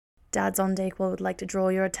Dads on Dayquil would like to draw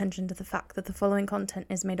your attention to the fact that the following content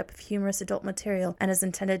is made up of humorous adult material and is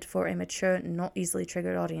intended for a mature, not easily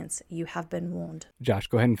triggered audience. You have been warned. Josh,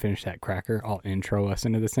 go ahead and finish that cracker. I'll intro us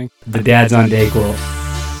into this thing. The Dads on Dayquil.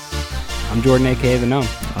 I'm Jordan, a.k.a. The Gnome.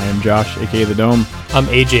 I am Josh, a.k.a. The Dome. I'm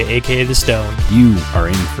AJ, a.k.a. The Stone. You are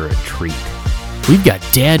in for a treat. We've got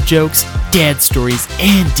dad jokes, dad stories,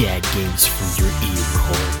 and dad games for your ear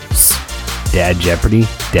holes. Dad Jeopardy,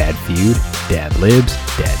 Dad Feud, Dad Libs,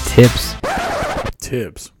 Dad Tips.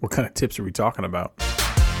 Tips? What kind of tips are we talking about?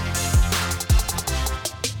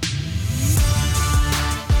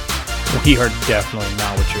 We are definitely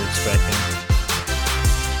not what you're expecting.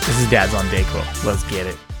 This is Dad's on Dayquil. Let's get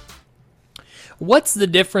it. What's the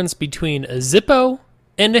difference between a Zippo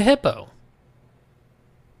and a hippo?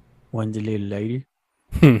 One's a little lighter.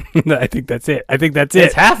 I think that's it.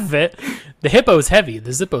 It's half of it. The hippo's heavy.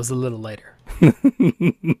 The Zippo's a little lighter.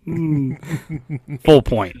 Full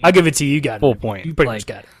point. I'll give it to you. You got it. Full point. You pretty much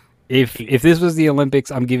got it. If this was the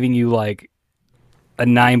Olympics, I'm giving you like a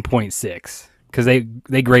 9.6 because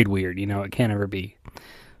they grade weird. You know, it can't ever be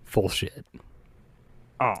full shit.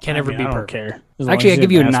 Oh, Can't ever be I don't perfect. care. Actually, I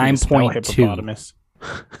give you a 9.2. Hippopotamus.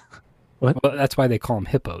 Well, that's why they call them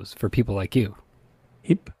hippos for people like you.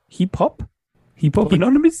 Hip hop? Hip hop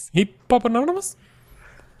anonymous? Hip-hop anonymous?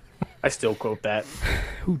 I still quote that.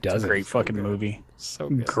 Who It's a doesn't? great fucking movie. So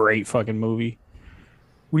good. Great fucking movie.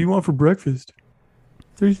 What do you want for breakfast?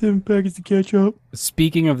 37 packets of ketchup.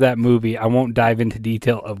 Speaking of that movie, I won't dive into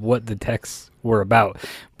detail of what the texts were about,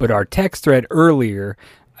 but our text thread earlier,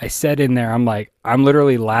 I said in there, I'm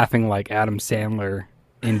literally laughing like Adam Sandler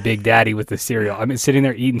in Big Daddy with the cereal. I'm sitting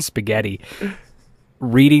there eating spaghetti,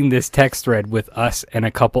 reading this text thread with us and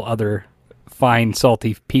a couple other fine,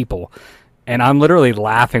 salty people, and I'm literally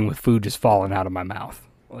laughing with food just falling out of my mouth.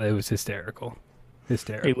 It was hysterical.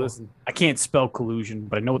 Hey, listen, I can't spell collusion,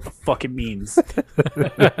 but I know what the fuck it means.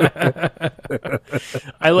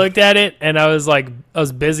 I looked at it and I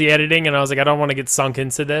was busy editing and I was like, I don't want to get sunk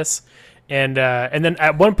into this. And then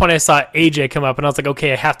at one point I saw AJ come up and I was like,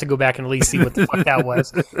 okay, I have to go back and at least see what the fuck that was.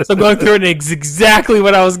 So I'm going through it and it's exactly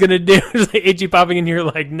what I was going to do. It's like AJ popping in here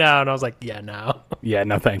like, no. And I was like, yeah, no. Yeah,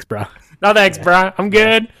 no thanks, bro. No thanks, bro. I'm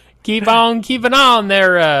good. Keep on keeping on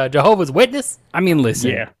there, Jehovah's Witness. I mean,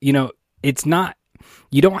 listen, Yeah. you know, it's not,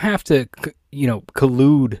 you don't have to,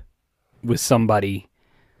 collude with somebody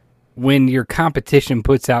when your competition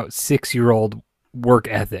puts out 6-year-old work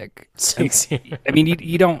ethic. I mean,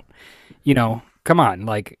 you don't, come on,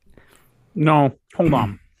 like. No, hold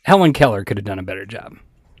on. Helen Keller could have done a better job.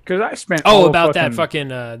 Because I spent About that fucking,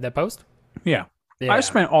 that post? Yeah. Yeah. I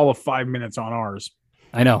spent all of 5 minutes on ours.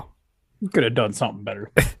 I know. You could have done something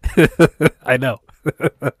better. I know.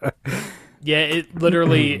 Yeah, it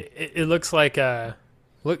literally, it looks like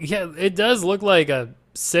it does look like a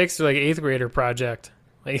 6th or like 8th grader project.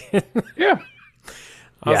 Like, Yeah.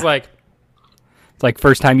 I was like, It's like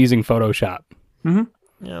first time using Photoshop. I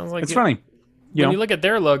was like, It's funny. When you look at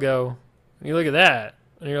their logo, and you look at that,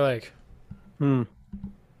 and you're like,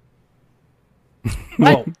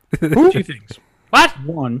 Well, two things. what?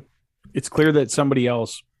 One, it's clear that somebody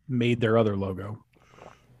else made their other logo.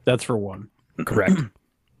 That's for one. Correct.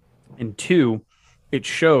 And two, it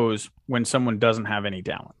shows when someone doesn't have any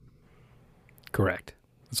talent. Correct.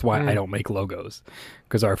 That's why I don't make logos,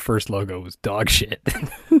 because our first logo was dog shit.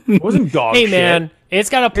 It wasn't dog Hey, shit. man, it's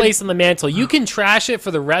got a place on the mantle. You can trash it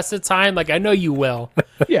for the rest of the time. Like, I know you will.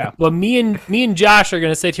 Yeah. But me and Josh are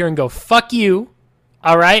going to sit here and go, fuck you.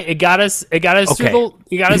 All right? It got us Okay.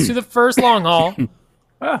 through the first long haul.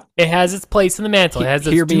 Ah. It has its place in the mantle. It has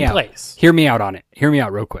its Hear me due out. place. Hear me out on it. Hear me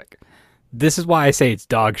out real quick. This is why I say it's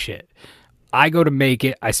dog shit. I go to make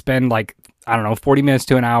it. I spend 40 minutes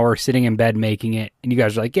to an hour sitting in bed making it. And you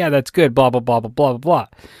guys are like, yeah, that's good, blah, blah, blah, blah, blah, blah, blah.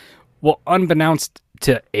 Well, unbeknownst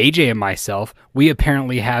to AJ and myself, we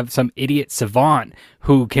apparently have some idiot savant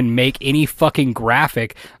who can make any fucking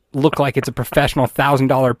graphic look like it's a professional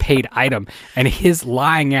 $1,000 paid item. And his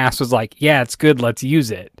lying ass was like, yeah, it's good. Let's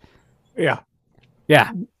use it. Yeah.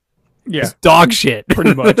 Yeah. Yeah. It's dog shit.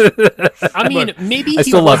 Pretty much. I mean, maybe I he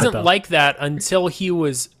still love it, wasn't though. like that until he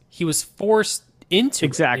was forced into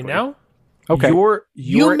Exactly. it, you know? Okay.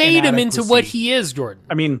 You made him into what inadequacy- he is, Jordan.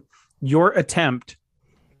 I mean, your attempt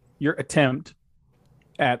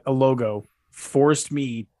at a logo forced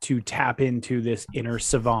me to tap into this inner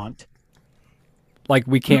savant. Like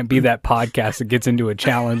we can't be that podcast that gets into a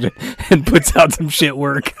challenge and puts out some shit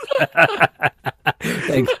work.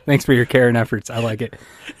 Thanks for your care and efforts. I like it.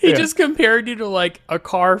 He just compared you to like a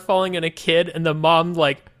car falling on a kid, and the mom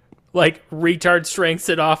like retard strengths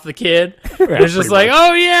it off the kid. And it's just like,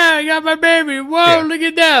 oh yeah, I got my baby. Whoa, look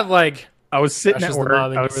at that! Like, I was sitting Josh at is the work.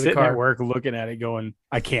 mom and I you was were the sitting car. at work looking at it, going,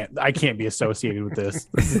 I can't be associated with this.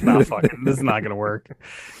 This is not fucking. This is not gonna work.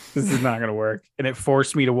 This is not gonna work. And it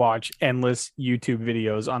forced me to watch endless YouTube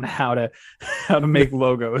videos on how to make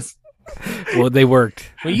logos. Well, they worked.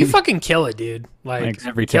 Well, you fucking kill it, dude. Like, Thanks.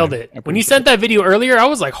 Every killed time. it. When you sent that video earlier, I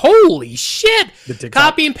was like, holy shit! The TikTok.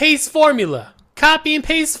 Copy and paste formula. Copy and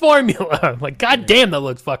paste formula. Like, goddamn, that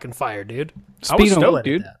looked fucking fire, dude. I was Speaking of, stoked,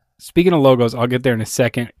 dude. speaking of logos, I'll get there in a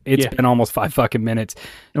second. It's Yeah. been almost 5 fucking minutes.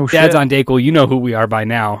 No Dad's shit. on Dayquil. You know who we are by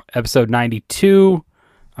now. Episode 92.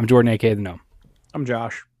 I'm Jordan, aka the Gnome. I'm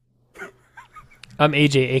Josh. I'm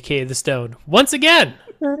AJ, aka the Stone. Once again,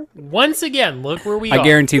 look where we are. I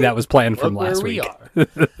guarantee that was planned from Look last where week. we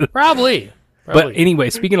are. Probably. But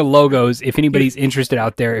anyway, speaking of logos, if anybody's interested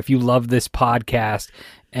out there, if you love this podcast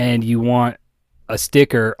and you want a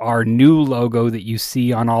sticker, our new logo that you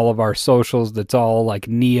see on all of our socials, that's all like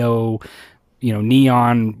neon,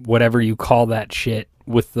 whatever you call that shit,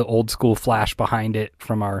 with the old school flash behind it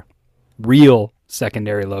from our real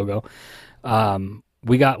secondary logo.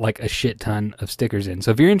 We got like a shit ton of stickers in. So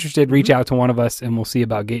if you're interested, reach out to one of us and we'll see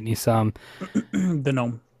about getting you some. The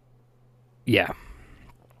gnome. Yeah.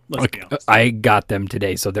 Let's be honest. I got them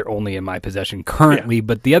today, so they're only in my possession currently,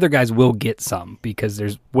 but the other guys will get some because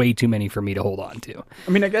there's way too many for me to hold on to. I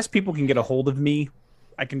mean, I guess people can get a hold of me.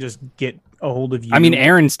 I can just get a hold of you. I mean,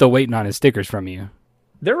 Aaron's still waiting on his stickers from you.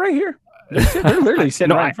 they're right here. They're literally sitting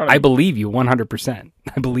No, right in front of I me. believe you 100%.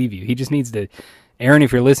 I believe you. He just needs to. Aaron,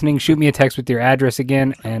 if you're listening, shoot me a text with your address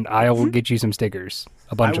again, and I will get you some stickers.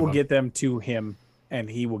 A I bunch will of them. get them to him, and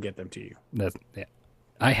he will get them to you. Yeah.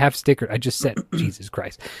 I have stickers. I just said, Jesus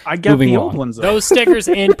Christ. I got Moving the on. old ones, though. Those stickers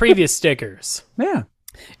and previous stickers. Yeah.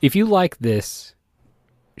 If you like this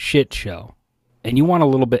shit show and you want a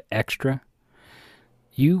little bit extra,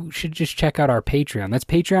 you should just check out our Patreon. That's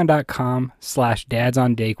patreon.com/Dads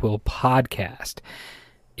on Dayquil podcast.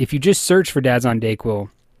 If you just search for Dads on Dayquil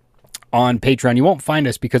on Patreon, you won't find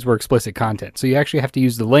us because we're explicit content. So you actually have to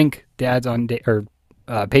use the link patreon.com/Dads on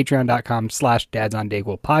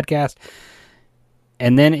Dayquil podcast.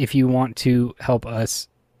 And then if you want to help us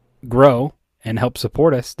grow and help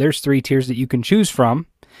support us, there's 3 tiers that you can choose from.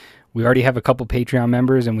 We already have a couple Patreon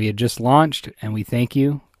members, and we had just launched, and we thank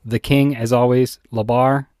you. The King, as always,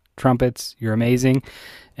 Labar, Trumpets, you're amazing.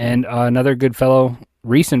 And another good fellow,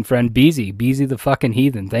 recent friend, Beezy the fucking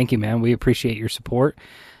heathen. Thank you, man. We appreciate your support.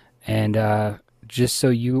 And just so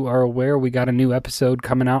you are aware, we got a new episode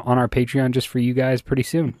coming out on our Patreon just for you guys pretty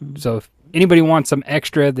soon. So if anybody wants some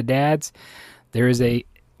extra of the dads, there is a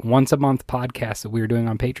once a month podcast that we are doing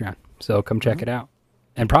on Patreon. So come check it out.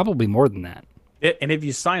 And probably more than that. And if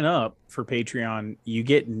you sign up for Patreon, you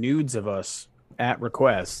get nudes of us at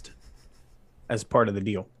request as part of the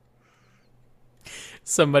deal.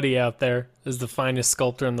 Somebody out there is the finest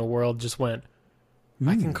sculptor in the world. Just went,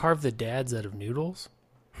 I can carve the dads out of noodles.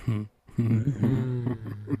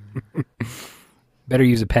 Better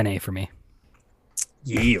use a penne for me.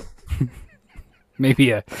 Yeah.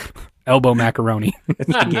 Maybe a elbow macaroni. It's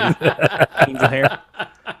the game. Angel hair.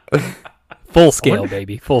 Full scale,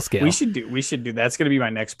 baby. Full scale. We should do that's gonna be my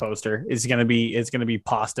next poster. It's gonna be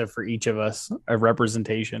pasta for each of us, a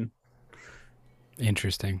representation.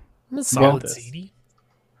 Interesting. I'm a solid this. CD.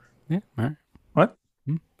 Yeah. All right. What?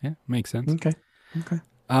 Yeah. Makes sense. Okay.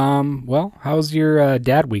 Well, how's your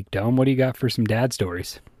dad week, Dome? What do you got for some dad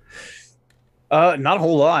stories? Not a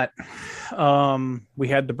whole lot. We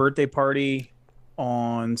had the birthday party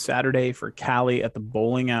on Saturday for Callie at the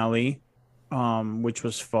bowling alley, which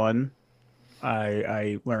was fun.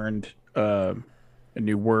 I learned a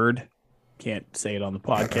new word. Can't say it on the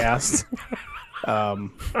podcast.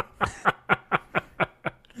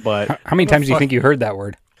 But How many times do you think you heard that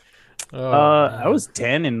word? I was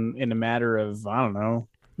 10 in a matter of, I don't know,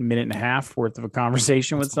 a minute and a half worth of a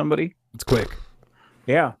conversation with somebody. It's quick.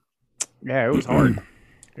 Yeah. Yeah, it was hard.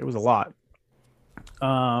 It was a lot.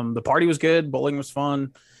 The party was good. Bowling was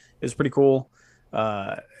fun. It was pretty cool.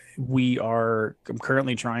 I'm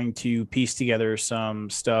currently trying to piece together some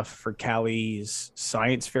stuff for Callie's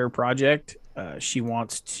science fair project. She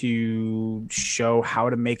wants to show how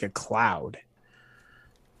to make a cloud.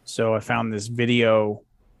 So I found this video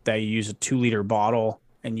that you use a 2-liter bottle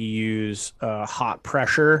and you use hot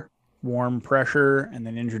pressure, warm pressure, and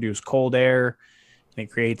then introduce cold air. And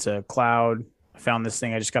it creates a cloud. I found this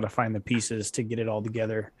thing. I just got to find the pieces to get it all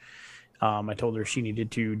together. I told her she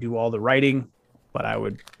needed to do all the writing, but I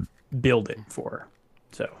would build it for her.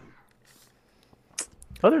 So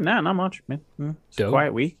other than that, not much, man. It's a Dope.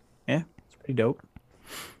 quiet week. Yeah, it's pretty dope.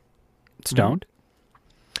 Stoned?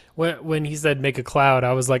 When he said make a cloud,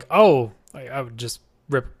 I was like, oh, I would just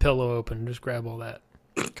rip a pillow open and just grab all that.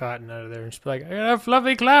 cotton out of there and just be like, I got a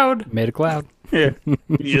fluffy cloud. Made a cloud. Yeah.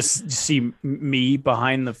 You just see me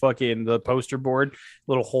behind the poster board,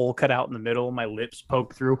 little hole cut out in the middle, my lips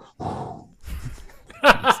poke through.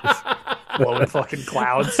 Blowing fucking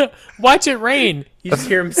clouds. Watch it rain. You just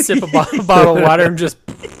hear him sip a bottle of water and just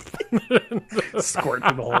Squirt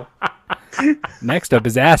through the hole. Next up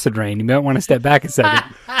is acid rain. You might want to step back a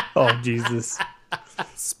second. Oh, Jesus.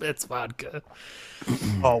 spits vodka.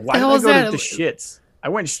 Oh, why The hell did I is go that? to the shits?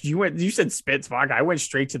 You said spits vodka. I went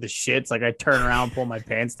straight to the shits. Like I turn around, pull my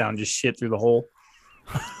pants down, just shit through the hole.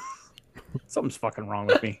 Something's fucking wrong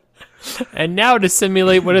with me. And now to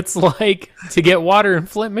simulate what it's like to get water in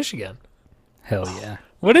Flint, Michigan. Hell yeah.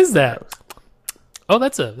 What is that? Oh,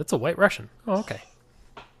 that's a White Russian. Oh, okay.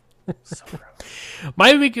 So gross.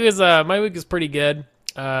 My week is pretty good.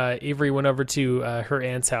 Avery went over to her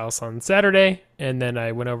aunt's house on Saturday, and then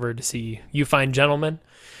I went over to see You Fine Gentlemen.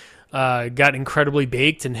 Got incredibly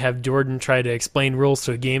baked and have Jordan try to explain rules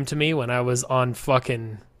to a game to me when I was on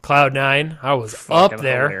fucking Cloud 9. I was Fucking up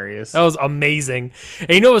there. hilarious. That was amazing. And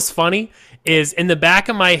you know what's funny is in the back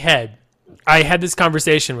of my head, I had this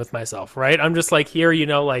conversation with myself, right? I'm just like here,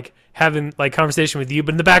 like having like conversation with you,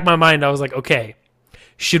 but in the back of my mind, I was like, okay,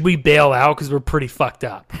 should we bail out because we're pretty fucked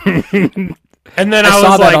up? And then I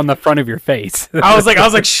saw was that like, on the front of your face. I was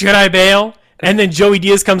like, should I bail? And then Joey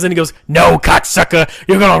Diaz comes in and goes, no, cocksucker,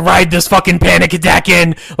 you're gonna ride this fucking panic attack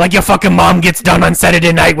in like your fucking mom gets done on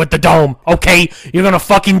Saturday night with the dome, okay? You're gonna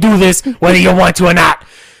fucking do this whether you want to or not.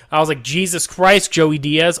 I was like, Jesus Christ, Joey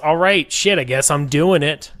Diaz. All right, shit, I guess I'm doing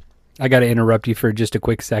it. I got to interrupt you for just a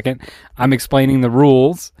quick second. I'm explaining the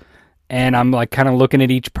rules, and I'm like kind of looking at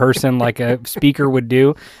each person like a speaker would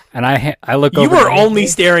do, and I look over. You were only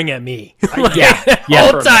staring at me. yeah, The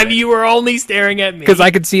whole time you were only staring at me. because I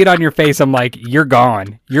could see it on your face. I'm like, you're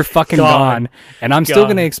gone. You're fucking Gone. gone. And I'm still Gone.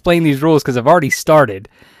 going to explain these rules because I've already started,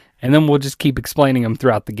 and then we'll just keep explaining them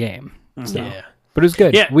throughout the game. So, Yeah. but it was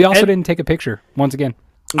good. Yeah, We also and- didn't take a picture once again.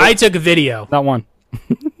 I took a video. Not one.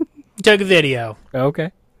 Took a video.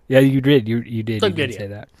 Okay. Yeah, you did. You did. Took You did video. say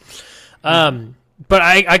that. But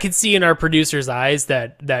I could see in our producer's eyes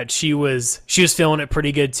that she was feeling it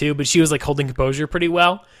pretty good too, but she was like holding composure pretty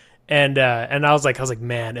well. And I was like,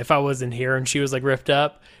 man, if I wasn't here and she was like ripped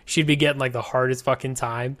up, she'd be getting like the hardest fucking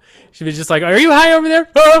time. She'd be just like, are you high over there?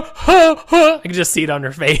 I could just see it on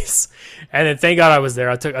her face. And then thank God I was there.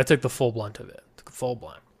 I took the full blunt of it. Took the full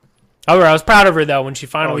blunt. However, I was proud of her though when she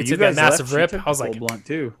finally took that massive rip. I was like, blunt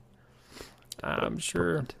too. I'm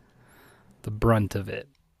sure. The brunt of it.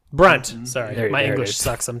 Brunt. Sorry, There- my there it English is.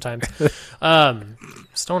 sucks sometimes.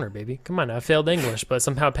 Stoner, baby. Come on, I failed English, but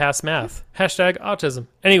somehow passed math. Hashtag autism.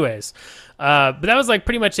 Anyways, but that was like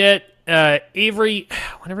pretty much it. Avery,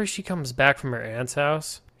 whenever she comes back from her aunt's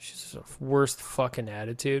house, she's the worst fucking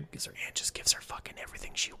attitude because her aunt just gives her fucking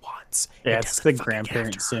everything she wants. Yeah, and it's doesn't the fucking grandparent give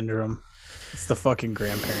it to her. syndrome. It's the fucking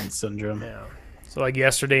grandparent syndrome. Yeah. So like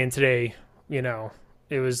yesterday and today,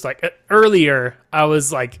 it was like earlier. I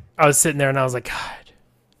was sitting there and I was like, God,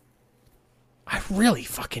 I really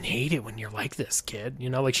fucking hate it when you're like this, kid.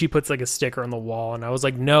 Like she puts like a sticker on the wall, and I was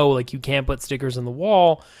like, no, like you can't put stickers on the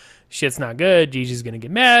wall. Shit's not good. Gigi's gonna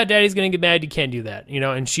get mad. Daddy's gonna get mad. You can't do that,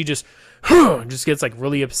 And she just gets like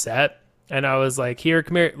really upset. And I was like, here,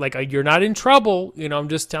 come here. Like, you're not in trouble. I'm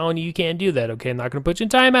just telling you can't do that, okay? I'm not going to put you in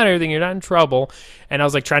timeout or anything. You're not in trouble. And I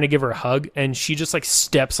was, like, trying to give her a hug, and she just, like,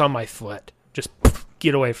 steps on my foot. Just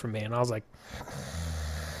get away from me. And I was like,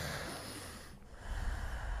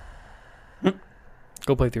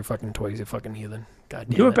 go play with your fucking toys, you fucking heathen. God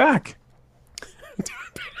damn Do it back.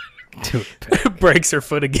 Breaks her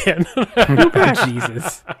foot again.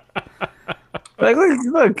 Jesus. Like,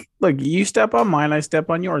 look. You step on mine, I step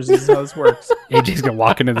on yours. This is how this works. AJ's gonna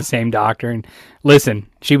walk into the same doctor and listen.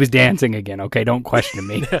 She was dancing again. Okay, don't question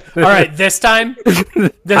me. All right, this time? I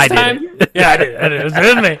did time? it. Yeah, I did. It was me.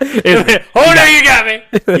 Oh, no, you got me.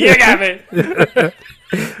 You got me.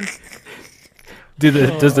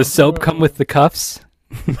 Does the soap come with the cuffs?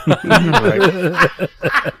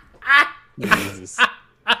 Jesus.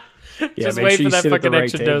 Yeah, Just make wait sure for you that sit at the fucking right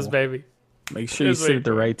extra dose, table. baby. Make sure you Just sit wait at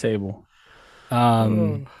the right table.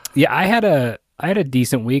 Yeah, I had a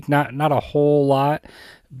decent week. Not a whole lot,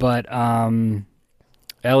 but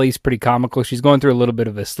Ellie's pretty comical. She's going through a little bit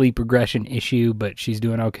of a sleep regression issue, but she's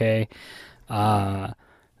doing okay. And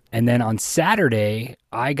then on Saturday,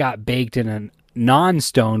 I got baked in a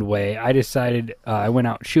non-stoned way. I decided I went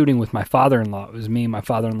out shooting with my father-in-law. It was me, my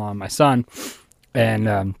father-in-law, and my son,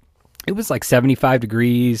 and it was like 75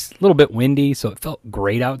 degrees, a little bit windy, so it felt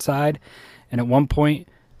great outside. And at one point,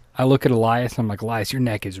 I look at Elias, I'm like, Elias, your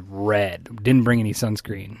neck is red. Didn't bring any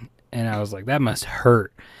sunscreen. And I was like, that must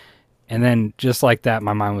hurt. And then just like that,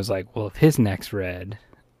 my mind was like, well, if his neck's red,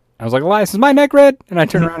 I was like, Elias, is my neck red? And I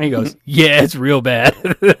turned around and he goes, yeah, it's real bad.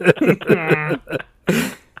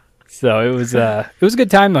 So it was a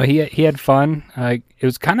good time though. He had fun. It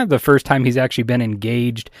was kind of the first time he's actually been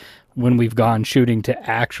engaged when we've gone shooting to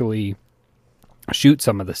actually shoot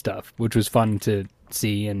some of the stuff, which was fun to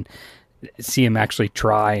see and see him actually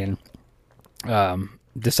try and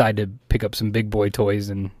decide to pick up some big boy toys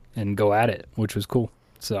and go at it, which was cool.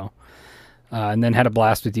 So and then had a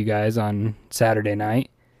blast with you guys on Saturday night.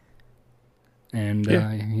 And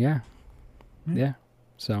yeah.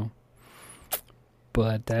 So.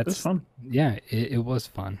 But that's It was fun. Yeah, it was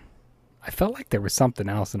fun. I felt like there was something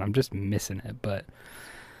else and I'm just missing it, but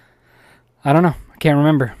I don't know. I can't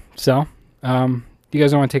remember. So, you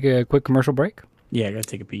guys want to take a quick commercial break? Yeah, I gotta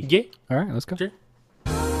take a pee. Yeah. All right, let's go. Sure.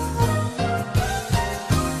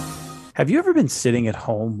 Have you ever been sitting at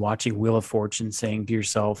home watching Wheel of Fortune saying to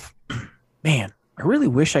yourself, man, I really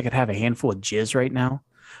wish I could have a handful of jizz right now?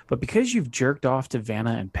 But because you've jerked off to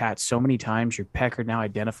Vanna and Pat so many times, your pecker now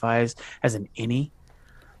identifies as an innie?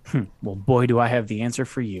 Well, boy, do I have the answer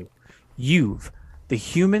for you. You've, the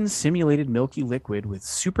human simulated milky liquid with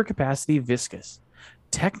supercapacity viscous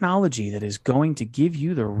technology that is going to give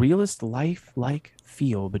you the realest life-like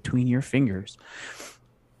feel between your fingers.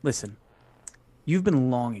 Listen, you've been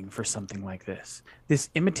longing for something like this. This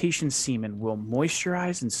imitation semen will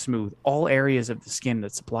moisturize and smooth all areas of the skin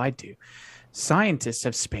that's applied to. Scientists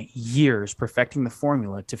have spent years perfecting the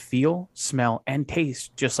formula to feel, smell, and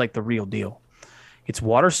taste just like the real deal. Its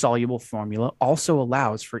water-soluble formula also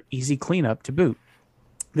allows for easy cleanup to boot.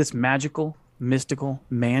 This magical, mystical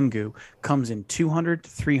man goo comes in 200,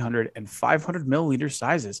 300, and 500 milliliter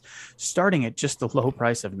sizes, starting at just the low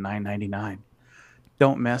price of $9.99.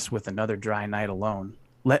 Don't mess with another dry night alone.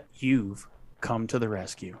 Let You've come to the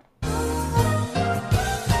rescue.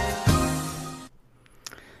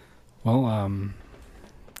 Well,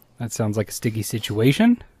 that sounds like a sticky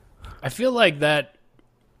situation. I feel like that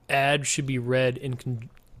ad should be read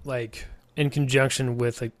in conjunction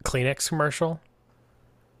with a Kleenex commercial.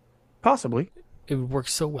 Possibly. It would work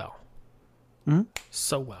so well. Mhm.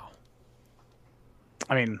 So well.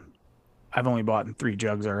 I mean, I've only bought 3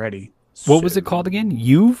 jugs already. What was it called again?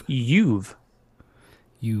 You've? You've.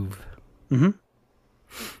 Mm-hmm.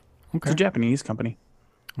 It's Okay. a Japanese company.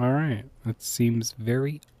 All right. That seems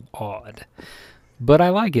very odd. But I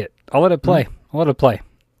like it. I'll let it play.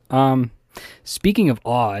 Speaking of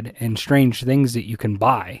odd and strange things that you can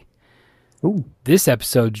buy, Ooh. this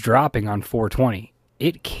episode's dropping on 420.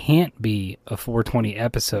 It can't be a 420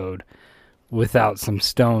 episode without some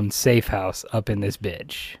Stone Safe House up in this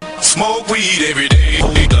bitch. Smoke weed every day.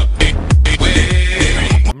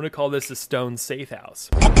 I'm going to call this a Stone Safe House.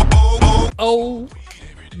 Oh,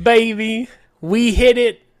 baby. We hit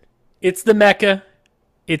it. It's the Mecca.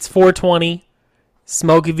 It's 420.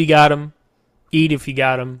 Smoke if you got 'em. Eat if you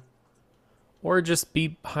got 'em. Or just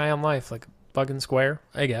be high on life like a fucking square,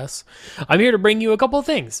 I guess. I'm here to bring you a couple of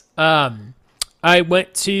things. I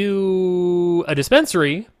went to a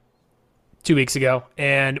dispensary 2 weeks ago,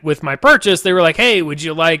 and with my purchase, they were like, hey, would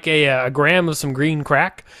you like a gram of some green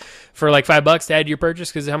crack for like $5 to add to your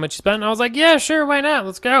purchase because of how much you spent? And I was like, yeah, sure, why not?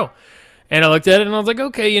 Let's go. And I looked at it, and I was like,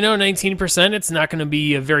 okay, 19%. It's not going to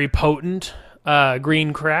be a very potent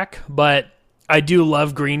green crack, but I do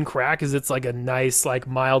love green crack because it's like a nice, like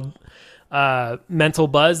mild mental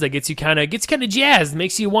buzz that gets you kind of jazzed,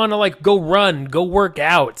 makes you want to like go run, go work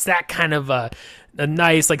out. It's that kind of a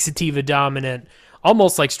nice like sativa dominant,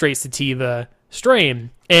 almost like straight sativa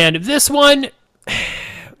strain. And this one,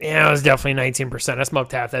 it was definitely 19%. I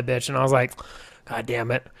smoked half that bitch, and I was like, God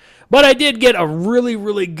damn it. But I did get a really,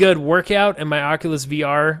 really good workout in my Oculus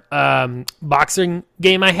VR boxing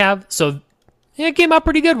game I have. So it came out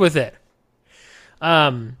pretty good with it.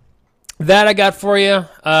 That I got for you.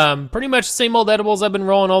 Pretty much the same old edibles I've been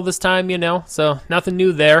rolling all this time, So nothing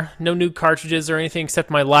new there. No new cartridges or anything except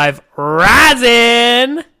my live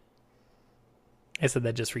rosin. I said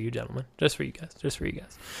that just for you, gentlemen. Just for you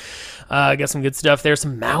guys. I got some good stuff there.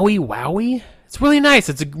 Some Maui Wowie. It's really nice.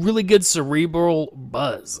 It's a really good cerebral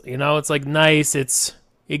buzz. It's like nice.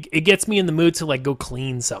 It gets me in the mood to like go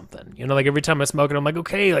clean something. Like every time I smoke it, I'm like,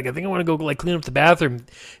 okay, like I think I want to go like clean up the bathroom.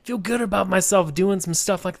 Feel good about myself doing some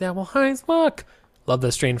stuff like that. Well, hi, smoke. Love the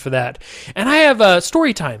strain for that. And I have a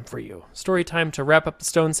story time for you. Story time to wrap up the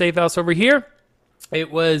Stone Safe House over here.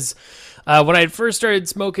 It was when I had first started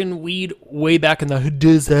smoking weed way back in the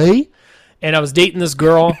day. And I was dating this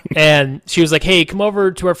girl, and she was like, hey, come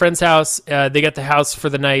over to our friend's house. They got the house for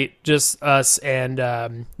the night, just us,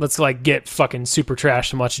 and let's like get fucking super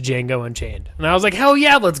trashed and watch Django Unchained. And I was like, hell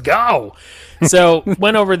yeah, let's go. So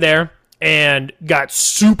went over there, and got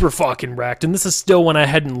super fucking wrecked. And this is still when I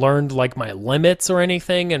hadn't learned like my limits or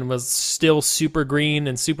anything and was still super green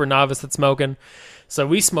and super novice at smoking. So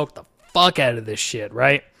we smoked the fuck out of this shit,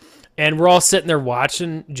 right? And we're all sitting there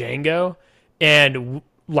watching Django, and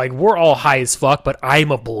like we're all high as fuck, but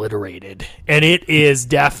I'm obliterated. And it is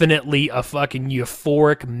definitely a fucking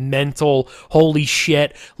euphoric mental, holy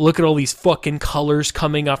shit, look at all these fucking colors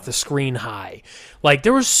coming off the screen high. Like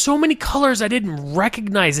there were so many colors I didn't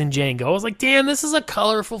recognize in Django. I was like, damn, this is a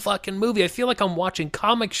colorful fucking movie. I feel like I'm watching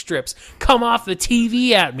comic strips come off the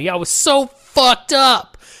TV at me. I was so fucked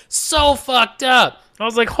up. So fucked up. I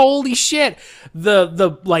was like, holy shit.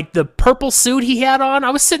 The purple suit he had on, I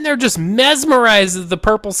was sitting there just mesmerized at the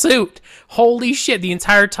purple suit. Holy shit, the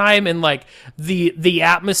entire time. And like the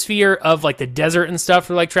atmosphere of like the desert and stuff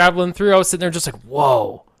we're like traveling through, I was sitting there just like,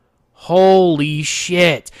 whoa. Holy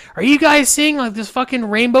shit. Are you guys seeing like this fucking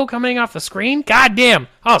rainbow coming off the screen? God damn,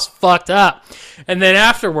 I was fucked up. And then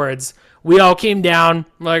afterwards, we all came down.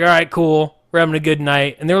 We're like, all right, cool. We're having a good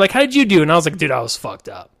night. And they were like, how did you do? And I was like, dude, I was fucked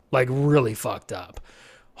up. Like really fucked up.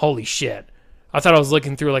 Holy shit. I thought I was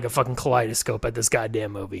looking through like a fucking kaleidoscope at this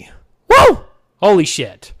goddamn movie. Woo! Holy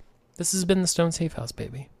shit. This has been the Stone Safe House,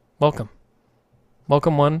 baby. Welcome.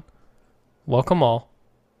 Welcome one. Welcome all.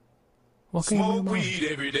 Welcome your Smoke mom. weed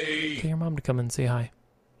every day. Get your mom to come and say hi.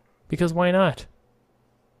 Because why not?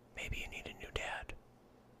 Maybe you need a new dad.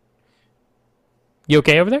 You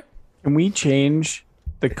okay over there? Can we change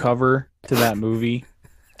the cover to that movie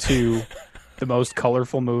to the most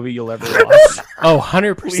colorful movie you'll ever watch? Oh,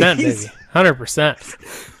 100%, Please. baby. 100%.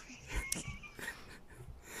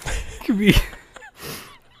 Could be.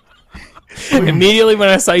 Immediately when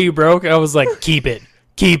I saw you broke, I was like, keep it.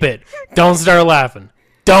 Keep it. Don't start laughing.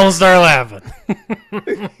 Don't start laughing.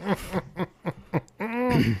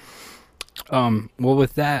 Well,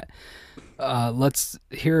 with that, let's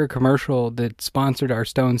hear a commercial that sponsored our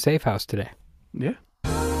Stone Safe House today. Yeah.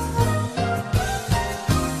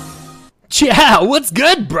 Yeah, what's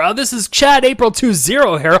good, bro? This is Chad April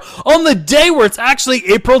 20 here on the day where it's actually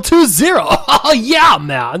April 20. Oh, yeah,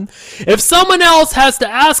 man. If someone else has to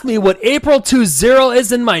ask me what April 20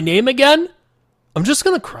 is in my name again, I'm just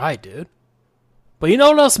gonna cry, dude. But you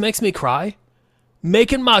know what else makes me cry?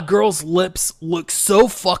 Making my girl's lips look so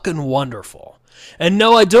fucking wonderful. And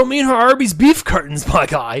no, I don't mean her Arby's beef curtains, my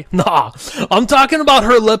guy. Nah, I'm talking about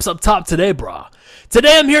her lips up top today, brah.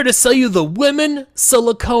 Today I'm here to sell you the Women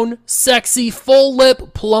Silicone Sexy Full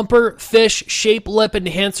Lip Plumper Fish Shape Lip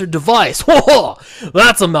Enhancer Device. Whoa,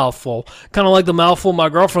 that's a mouthful. Kind of like the mouthful my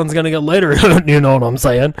girlfriend's going to get later. You know what I'm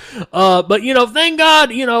saying? But, you know, thank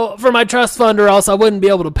God, you know, for my trust fund or else I wouldn't be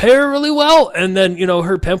able to pay her really well. And then, you know,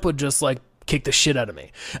 her pimp would just like kick the shit out of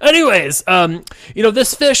me. Anyways, you know,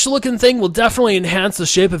 this fish looking thing will definitely enhance the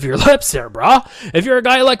shape of your lips there, brah. If you're a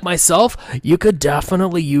guy like myself, you could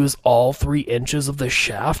definitely use all 3 inches of the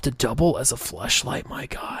shaft to double as a fleshlight, my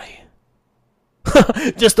guy.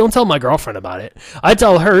 Just don't tell my girlfriend about it. I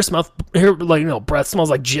tell her, like, you know, breath smells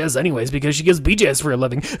like jizz anyways because she gives BJs for a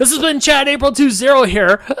living. This has been Chad April 20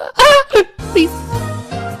 here. Peace.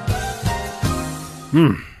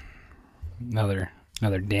 Another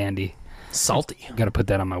dandy. Salty. Got to put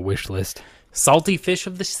that on my wish list. Salty fish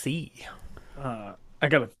of the sea. I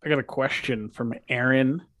got a question from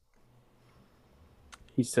Aaron.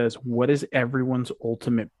 He says, "What is everyone's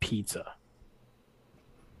ultimate pizza?"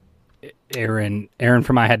 Aaron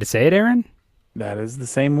from I Had to Say It, Aaron? That is the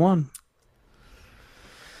same one.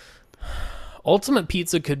 Ultimate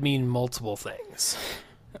pizza could mean multiple things.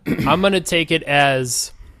 I'm going to take it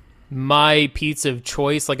as my pizza of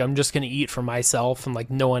choice. Like, I'm just going to eat for myself and, like,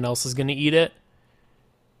 no one else is going to eat it.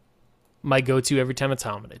 My go-to every time it's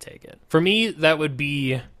how I'm going to take it. For me, that would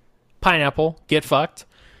be pineapple, get fucked.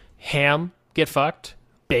 Ham, get fucked.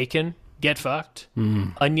 Bacon, get fucked.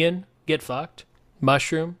 Onion, get fucked.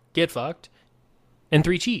 Mushroom, get fucked. And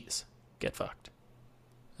 3 cheese, get fucked.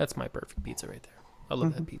 That's my perfect pizza right there. I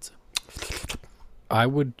love that pizza. I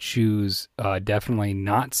would choose definitely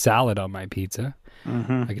not salad on my pizza.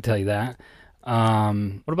 I can tell you that.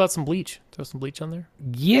 What about some bleach? Throw some bleach on there?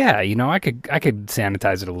 Yeah, you know, I could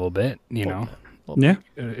sanitize it a little bit, you know. Yeah.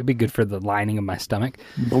 It'd be good for the lining of my stomach.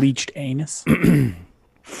 Bleached anus.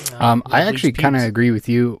 I actually kind of agree with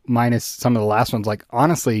you, minus some of the last ones. Like,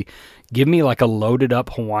 honestly, give me like a loaded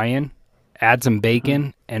up Hawaiian, add some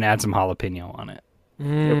bacon, and add some jalapeno on it.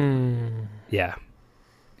 Yeah.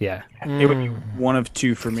 Yeah. It would be one of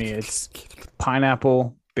 2 for me. It's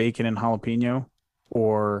pineapple, bacon, and jalapeno,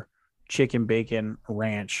 or chicken, bacon,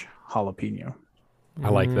 ranch, jalapeno. I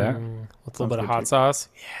like that. With a little bit of hot sauce.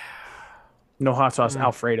 No hot sauce,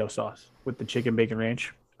 Alfredo sauce with the chicken, bacon,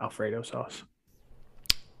 ranch, Alfredo sauce.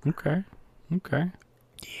 Okay. Okay.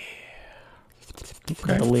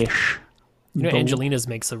 Delish. You know, Angelina's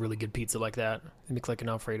makes a really good pizza like that. They make like an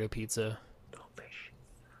Alfredo pizza.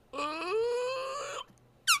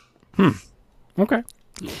 Okay.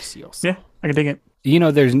 Delicioso. Yeah, I can dig it. You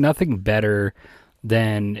know, there's nothing better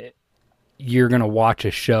than you're going to watch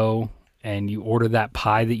a show and you order that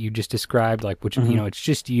pie that you just described, like, which, you know, it's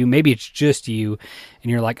just you. Maybe it's just you.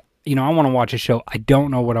 And you're like, you know, I want to watch a show. I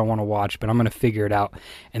don't know what I want to watch, but I'm going to figure it out.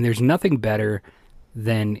 And there's nothing better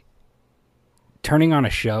than turning on a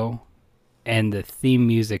show and the theme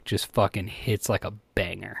music just fucking hits like a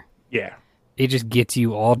banger. Yeah. It just gets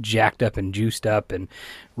you all jacked up and juiced up and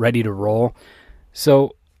ready to roll.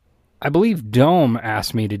 So I believe Dome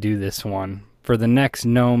asked me to do this one for the next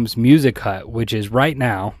Gnomes Music Hut, which is right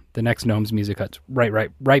now. The next Gnomes Music Hut's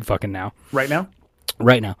right fucking now. Right now?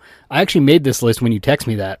 Right now. I actually made this list when you text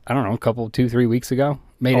me that, I don't know, 2-3 weeks ago.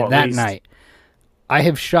 Made it that night.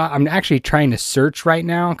 I'm actually trying to search right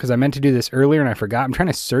now because I meant to do this earlier and I forgot. I'm trying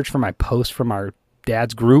to search for my post from our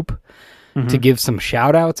dad's group to give some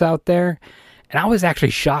shout outs out there. And I was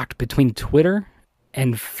actually shocked between Twitter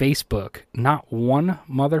and Facebook. Not one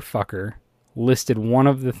motherfucker listed one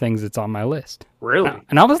of the things that's on my list. Really?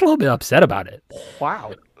 And I was a little bit upset about it.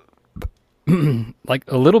 Wow. Like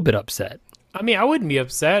a little bit upset. I mean, I wouldn't be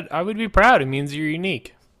upset. I would be proud. It means you're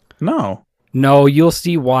unique. No. No, you'll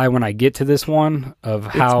see why when I get to this one of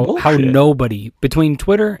how bullshit. nobody between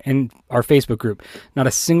Twitter and our Facebook group, not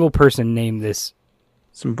a single person named this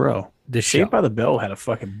this show. Saved by the Bell had a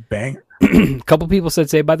fucking banger. A couple people said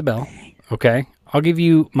Saved by the Bell. Okay. I'll give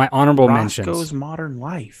you my honorable mentions. Roscoe's Modern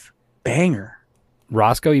Life. Banger.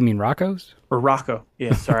 Roscoe, you mean Rocco's? Or Rocco.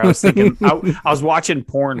 Yeah, sorry. I was thinking, I was watching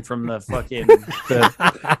porn from the fucking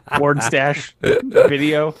the porn stash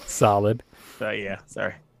video. Solid. Yeah,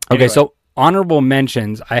 sorry. Okay, Anyway. so honorable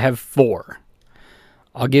mentions, I have 4.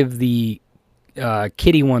 I'll give the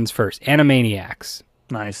kitty ones first. Animaniacs.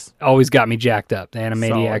 Nice. Always got me jacked up. The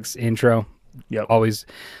Animaniacs intro. Yep. Always.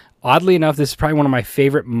 Oddly enough, this is probably one of my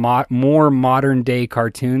favorite more modern day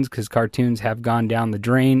cartoons because cartoons have gone down the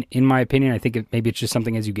drain, in my opinion. I think maybe it's just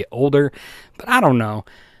something as you get older, but I don't know.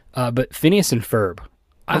 But Phineas and Ferb.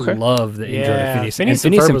 I love the intro to Phineas. Phineas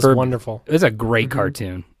and Ferb was wonderful. It was a great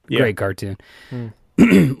cartoon. Yeah. Great cartoon.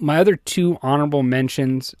 My other 2 honorable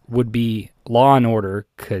mentions would be Law and Order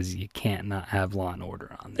because you can't not have Law and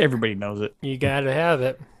Order on there. Everybody knows it. You gotta have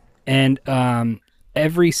it. And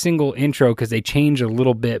every single intro, because they change a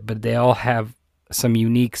little bit, but they all have some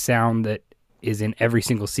unique sound that is in every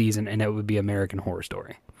single season, and it would be American Horror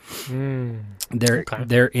Story.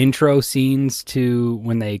 Their intro scenes to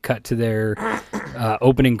when they cut to their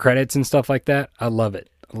opening credits and stuff like that, I love it.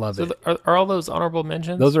 I love it. Are all those honorable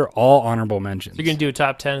mentions? Those are all honorable mentions. So you're gonna do a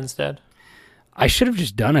top 10 instead? I should have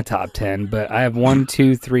just done a top 10, but I have 1,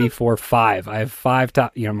 2, 3, 4, 5. I have 5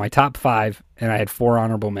 my top 5, and I had 4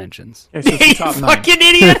 honorable mentions. Yeah, so it's the top 9. Fucking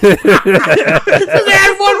idiot! They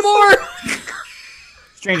had one more.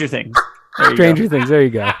 Stranger Things. Stranger Things. There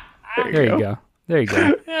you go. There you go. There you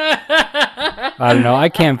go. I don't know. I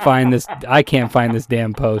can't find this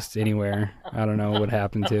damn post anywhere. I don't know what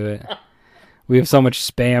happened to it. We have so much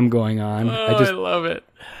spam going on. Oh, I love it.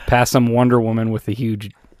 Passed some Wonder Woman with a huge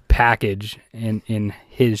package in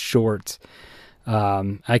his shorts.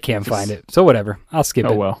 I can't find it. So whatever. I'll skip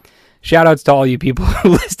it. Oh, well. Shout outs to all you people who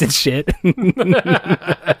listed shit.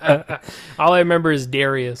 All I remember is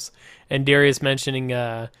Darius. And Darius mentioning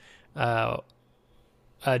Death Note.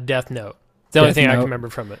 The only thing I can remember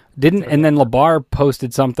from it. And then LeBar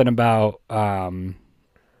posted something about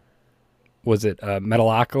was it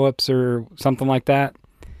Metalocalypse or something like that?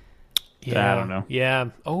 Yeah, I don't know. Yeah.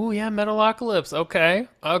 Oh, yeah, Metalocalypse. Okay.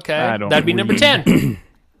 I don't That'd be number read. 10.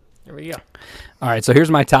 There we go. All right, so here's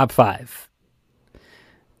my top 5.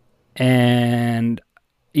 And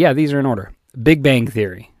yeah, these are in order. Big Bang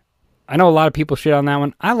Theory. I know a lot of people shit on that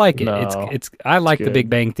one. I like it. No, I like the good. Big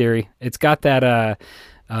Bang Theory. It's got that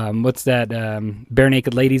what's that Bare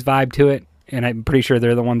Naked Ladies vibe to it, and I'm pretty sure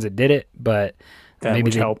they're the ones that did it, but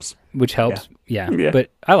Which helps. Which helps. Yeah. Yeah.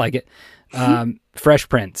 But I like it. Fresh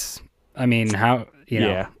Prince. I mean, how you know?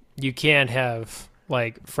 Yeah. You can't have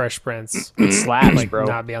like Fresh Prince It slaps, like bro.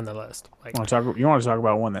 not be on the list. Like You want to talk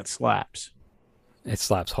about one that slaps? It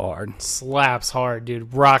slaps hard. slaps hard,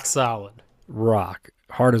 dude. Rock solid. Rock.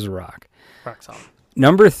 Hard as a rock. Rock solid.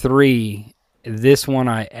 Number 3, this one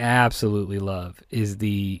I absolutely love, is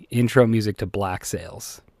the intro music to Black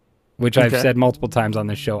Sails, which I've Okay. said multiple times on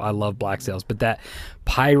this show. I love Black Sails, but that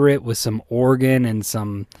pirate with some organ and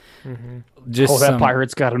some just That some,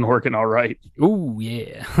 pirate's got an organ, all right. Ooh,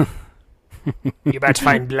 yeah. You about to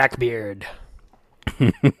find Blackbeard.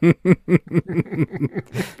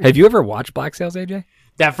 Have you ever watched Black Sails, AJ?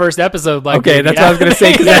 That first episode, like, Okay, that's what I was gonna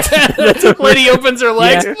say. 'Cause that's a lady opens her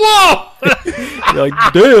legs. Whoa! You're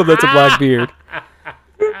like, damn, that's a black beard.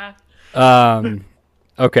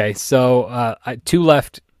 Okay, so two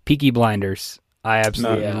left. Peaky Blinders. I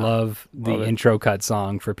absolutely Yeah. love the Love it. intro cut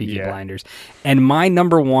song for Peaky Yeah. Blinders. And my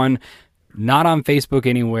number one, not on Facebook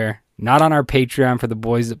anywhere, not on our Patreon for the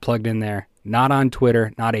boys that plugged in there, not on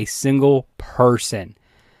Twitter, not a single person.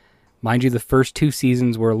 Mind you, the first two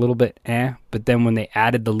seasons were a little bit but then when they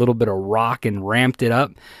added the little bit of rock and ramped it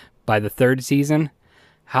up by the third season,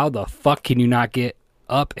 how the fuck can you not get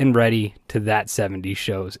up and ready to that 70s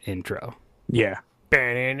show's intro? Yeah. See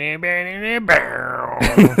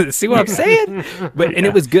what I'm saying? And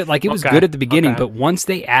it was good. Like, it was Okay, good at the beginning, okay. but once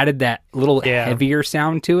they added that little Yeah. heavier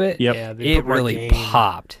sound to it, Yep. Yeah, they it put more really game.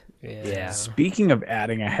 popped. Yeah. Speaking of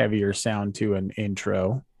adding a heavier sound to an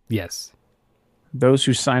intro, Yes. those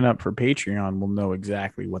who sign up for Patreon will know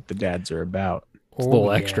exactly what the dads are about. It's a little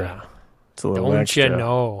Oh, extra. yeah. It's a little Don't extra. you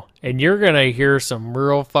know? And you're gonna hear some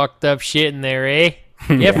real fucked up shit in there, eh?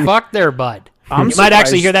 Get fucked there, bud. I'm You might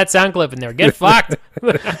actually surprised- hear that sound clip in there. Get fucked.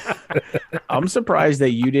 I'm surprised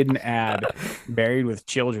that you didn't add Married with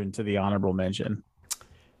Children to the honorable mention.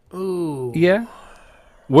 Ooh. Yeah.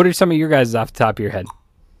 What are some of your guys off the top of your head?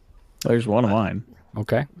 There's one of mine.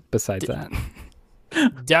 Okay. Besides that.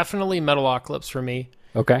 Definitely Metalocalypse for me.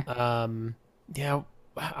 Okay. Yeah,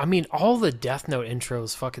 I mean, all the Death Note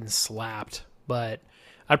intros fucking slapped, but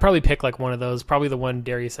I'd probably pick like one of those. Probably the one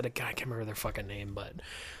Darius said. God, I can't remember their fucking name, but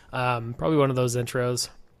probably one of those intros.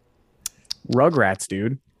 Rugrats,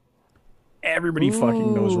 dude. Everybody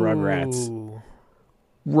fucking knows Rugrats. Ooh.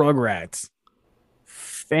 Rugrats.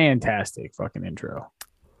 Fantastic fucking intro.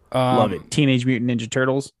 Love it. Teenage Mutant Ninja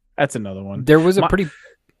Turtles. That's another one. There was a My-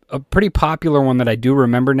 pretty popular one that I do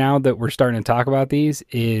remember now that we're starting to talk about these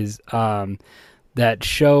is that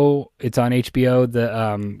show. It's on HBO.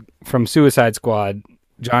 The from Suicide Squad,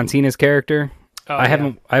 John Cena's character. Oh, I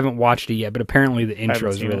yeah. haven't watched it yet, but apparently the intro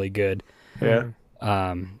is seen really good.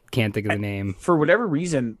 Yeah. Can't think of the name. For whatever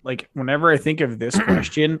reason, like whenever I think of this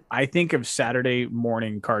question, I think of Saturday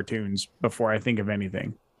morning cartoons before I think of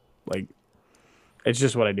anything. Like, it's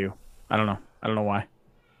just what I do. I don't know. I don't know why.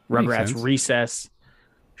 Makes Rugrats, sense. Recess,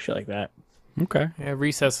 shit like that. Okay. Yeah,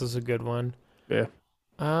 Recess is a good one. Yeah.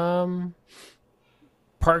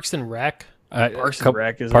 Parks and Rec. Parks and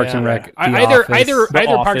Rec is Parks yeah. and Rec. I- The either Office. either The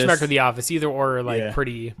either Parks and Rec Office. or The Office. Either or are like Yeah.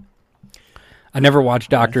 pretty. I never watched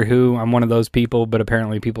Doctor Who. I'm one of those people, but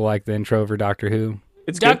apparently people like the intro for Doctor Who.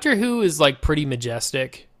 It's good. Doctor Who is like pretty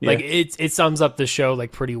majestic. Yeah. Like it sums up the show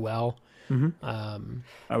like pretty well. I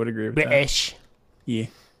would agree with that. British. Yeah.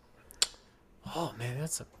 Oh man,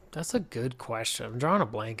 that's a good question. I'm drawing a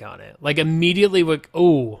blank on it. Like immediately, like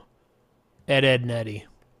Ed and Eddie,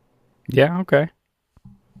 Yeah. Okay.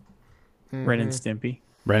 Ren and Stimpy.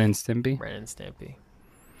 Ren and Stimpy. Ren and Stimpy.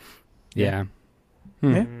 Yeah.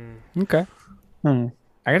 Yeah. Okay. I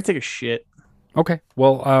gotta take a shit. Okay.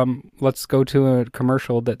 Well, let's go to a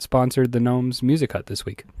commercial that sponsored the Gnomes Music Hut this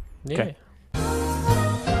week. Yeah. Okay.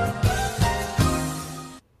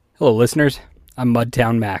 Hello, listeners. I'm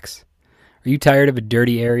Mudtown Max. Are you tired of a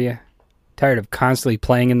dirty area? Tired of constantly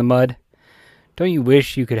playing in the mud? Don't you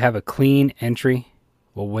wish you could have a clean entry?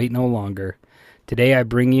 Well, wait no longer. Today I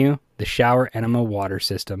bring you the Shower Enema Water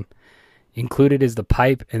System. Included is the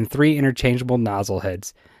pipe and 3 interchangeable nozzle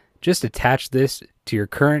heads. Just attach this to your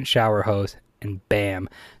current shower hose and bam,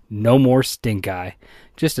 no more stink eye.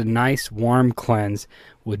 Just a nice warm cleanse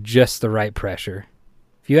with just the right pressure.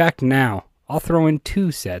 If you act now, I'll throw in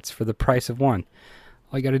 2 sets for the price of 1.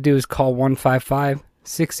 All you got to do is call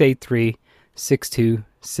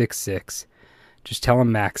 155-683-6266. Just tell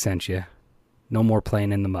them Max sent you. No more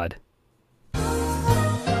playing in the mud.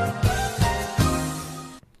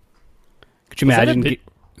 Could you Was that a imagine? bit-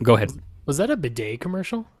 Go ahead. Was that a bidet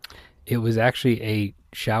commercial? It was actually a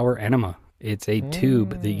shower enema. It's a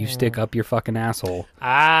tube that you stick up your fucking asshole.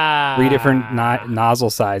 3 different nozzle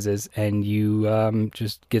sizes, and you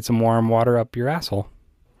just get some warm water up your asshole.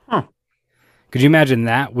 Huh. Could you imagine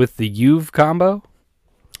that with the Uve combo?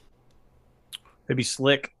 It'd be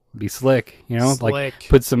slick. Be slick, you know, like Slick.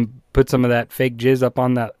 put some of that fake jizz up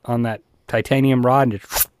on that titanium rod, and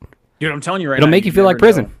just, Dude, I'm telling you right now. it'll make you you'd feel like never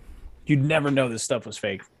prison. know. You'd never know this stuff was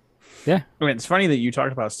fake. Yeah. I mean, it's funny that you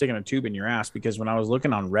talked about sticking a tube in your ass because when I was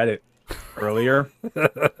looking on Reddit earlier,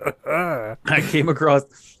 I came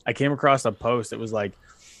across a post that was like,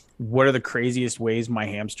 "What are the craziest ways my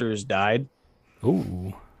hamsters died?"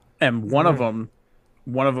 Ooh. And one of them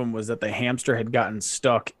was that the hamster had gotten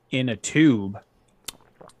stuck in a tube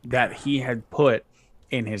that he had put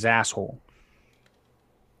in his asshole.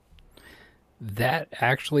 That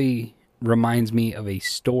actually reminds me of a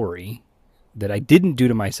story that I didn't do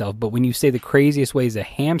to myself, but when you say the craziest ways a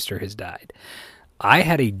hamster has died, I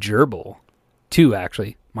had a gerbil, two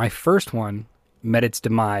actually. My first one met its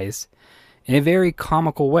demise in a very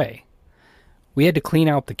comical way. We had to clean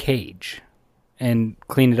out the cage and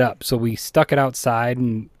clean it up. So we stuck it outside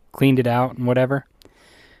and cleaned it out and whatever.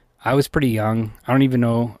 I was pretty young. I don't even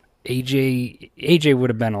know. AJ would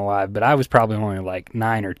have been alive, but I was probably only like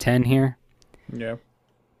 9 or 10 here. Yeah.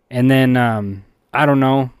 And then, I don't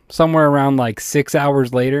know, somewhere around like 6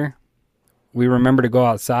 hours later, we remember to go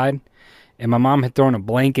outside, and my mom had thrown a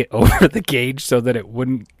blanket over the cage so that it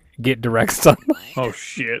wouldn't get direct sunlight. Oh,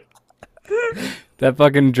 shit. That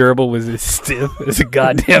fucking gerbil was as stiff as a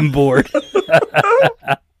goddamn board.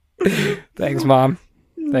 Thanks, Mom.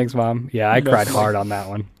 Yeah, I cried hard on that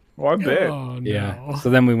one. Well, I bet. Oh, no. Yeah.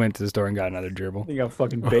 So then we went to the store and got another gerbil. You got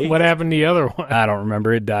fucking bait. What happened to the other one? I don't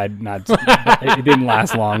remember. It died. It didn't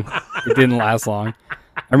last long. I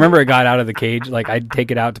remember it got out of the cage. Like, I'd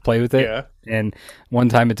take it out to play with it. Yeah. And one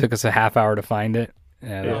time it took us a half hour to find it.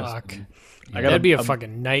 Yeah, that was- Fuck. I got That'd be a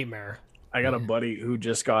fucking nightmare. I got a buddy who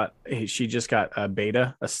she just got a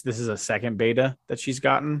beta. This is a second beta that she's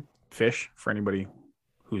gotten. Fish, for anybody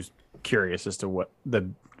who's curious as to what the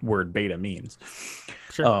word beta means.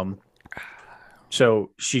 Sure. So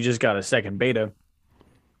she just got a second beta.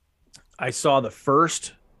 I saw the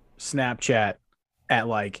first Snapchat at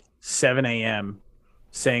like 7 a.m.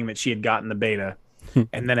 saying that she had gotten the beta.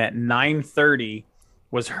 And then at 9:30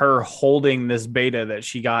 was her holding this beta that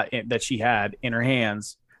she had in her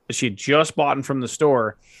hands that she had just bought from the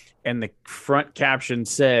store. And the front caption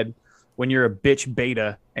said, "When you're a bitch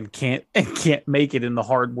beta and can't make it in the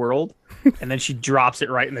hard world." And then she drops it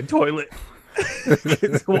right in the toilet.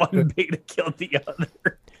 One beta killed the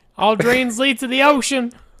other. All drains lead to the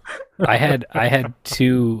ocean. I had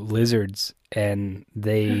two lizards, and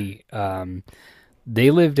they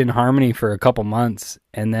lived in harmony for a couple months,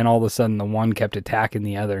 and then all of a sudden the one kept attacking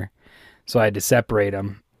the other. So I had to separate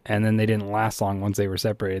them, and then they didn't last long. Once they were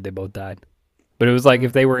separated, they both died. But it was like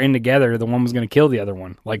if they were in together, the one was going to kill the other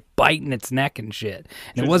one, like biting its neck and shit.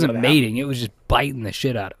 And it wasn't mating, it was just biting the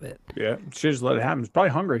shit out of it. Yeah, she just let it happen. It's probably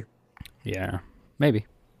hungry. Yeah, maybe.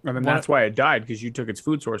 I mean, that's why it died, because you took its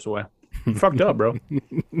food source away. Fucked up, bro.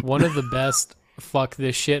 One of the best fuck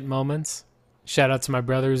this shit moments. Shout out to my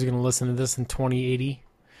brother who's going to listen to this in 2080.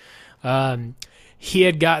 He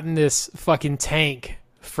had gotten this fucking tank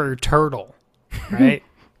for turtle, right?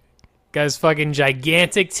 Guy's fucking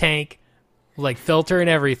gigantic tank, like filter and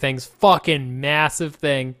everything's fucking massive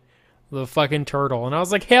thing. The fucking turtle. And I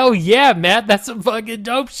was like, hell yeah, Matt, that's some fucking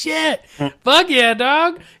dope shit. Fuck yeah,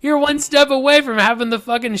 dog. You're one step away from having the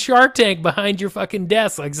fucking Shark Tank behind your fucking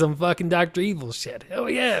desk like some fucking Dr. Evil shit. Hell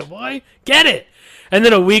yeah, boy. Get it. And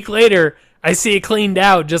then a week later, I see it cleaned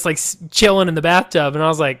out, just like chilling in the bathtub. And I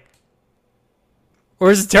was like,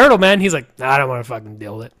 where's the turtle, man? He's like, nah, I don't want to fucking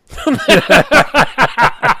deal with it.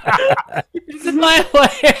 It's in my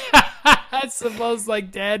way. That's the most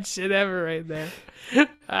like dad shit ever right there.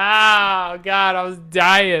 Oh, God, I was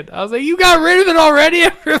dying. I was like, you got rid of it already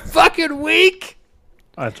after a fucking week?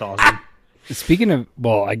 That's awesome. Speaking of,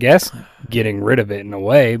 well, I guess getting rid of it in a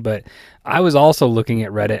way, but I was also looking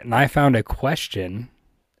at Reddit and I found a question.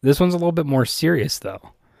 This one's a little bit more serious,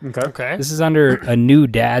 though. Okay. This is under a new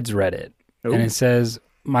dad's Reddit. Ooh. And it says,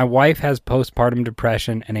 my wife has postpartum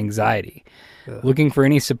depression and anxiety. Looking for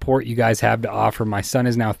any support you guys have to offer. My son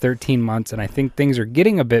is now 13 months and I think things are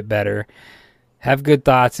getting a bit better. Have good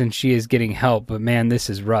thoughts and she is getting help, but man, this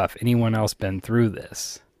is rough. Anyone else been through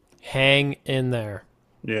this? Hang in there.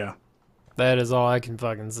 Yeah. That is all I can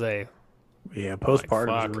fucking say. Yeah, postpartum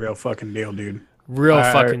fuck. is a real fucking deal, dude. Real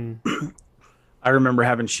fucking... I remember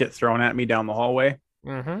having shit thrown at me down the hallway.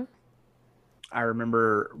 Mm-hmm. I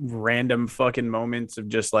remember random fucking moments of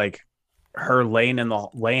just like her laying in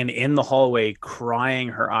the hallway, crying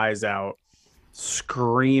her eyes out,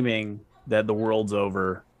 screaming that the world's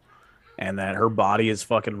over and that her body is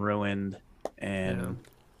fucking ruined. And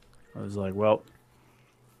I was like, well,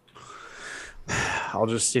 I'll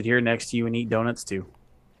just sit here next to you and eat donuts too.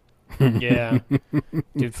 Yeah.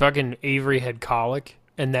 Dude, fucking Avery had colic,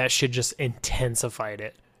 and that shit just intensified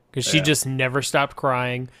it. Because she just never stopped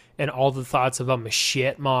crying, and all the thoughts of I'm a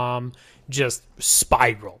shit mom just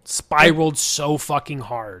spiraled so fucking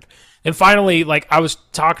hard. And finally, like, I was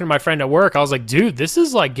talking to my friend at work, I was like, dude, this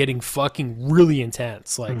is like getting fucking really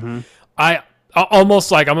intense. Like, I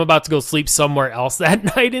almost like I'm about to go sleep somewhere else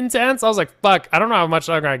that night intense. I was like, fuck, I don't know how much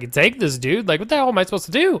longer I can take this, dude. Like, what the hell am I supposed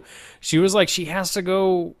to do? She was like, she has to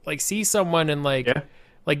go like see someone and like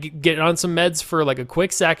like get on some meds for like a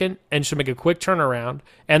quick second, and she'll make a quick turnaround.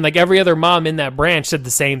 And like every other mom in that branch said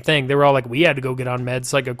the same thing. They were all like, we had to go get on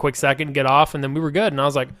meds like a quick second, get off, and then we were good. And I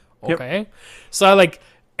was like, okay. So I like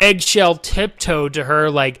eggshell tiptoed to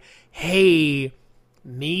her like, hey,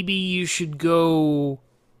 maybe you should go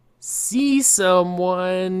see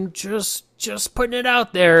someone, just putting it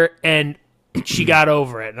out there. And she got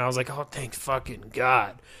over it, and I was like, oh, thank fucking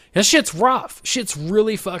God. That shit's rough. Shit's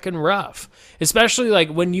really fucking rough, especially like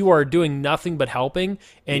when you are doing nothing but helping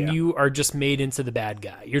and you are just made into the bad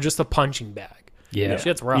guy. You're just a punching bag. Yeah.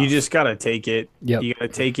 Shit's rough. You just gotta take it. Yep. You gotta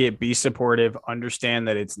take it, be supportive, understand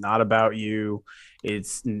that it's not about you. It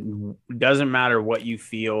doesn't matter what you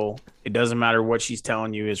feel. It doesn't matter what she's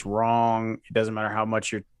telling you is wrong. It doesn't matter how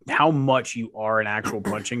much you are an actual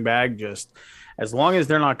punching bag. Just as long as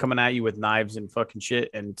they're not coming at you with knives and fucking shit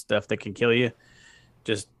and stuff that can kill you,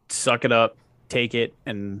 just suck it up, take it,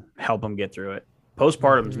 and help them get through it.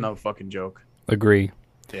 Postpartum is no fucking joke. Agree.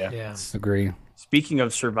 Yeah. Agree. Speaking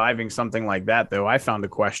of surviving something like that, though, I found a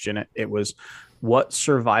question. It was, what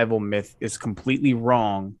survival myth is completely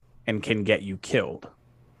wrong and can get you killed?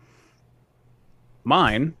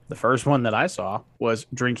 Mine, the first one that I saw, was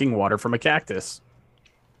drinking water from a cactus.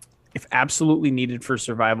 If absolutely needed for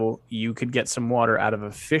survival, you could get some water out of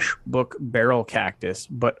a fish book barrel cactus,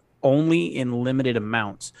 but only in limited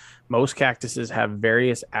amounts. Most cactuses have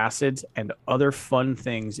various acids and other fun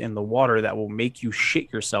things in the water that will make you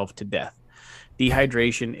shit yourself to death.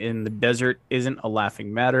 Dehydration in the desert isn't a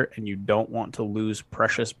laughing matter, and you don't want to lose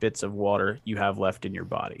precious bits of water you have left in your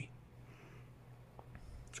body.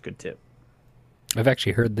 It's a good tip. I've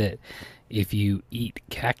actually heard that if you eat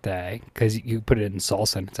cacti, because you put it in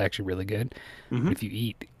salsa and it's actually really good, if you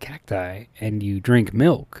eat cacti and you drink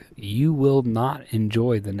milk, you will not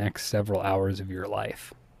enjoy the next several hours of your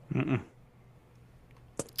life. Can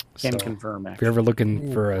So, confirm, if actually. you're ever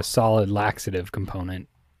looking for a solid laxative component,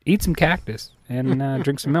 eat some cactus and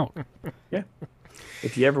drink some milk. Yeah.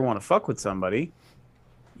 If you ever want to fuck with somebody,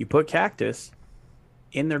 you put cactus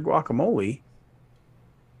in their guacamole.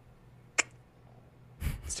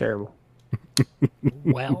 It's terrible.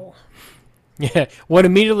 Well, yeah. What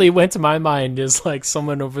immediately went to my mind is like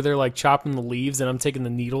someone over there like chopping the leaves, and I'm taking the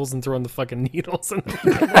needles and throwing the fucking needles in the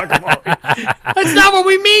guacamole. That's not what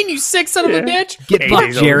we mean, you sick son of a bitch. Get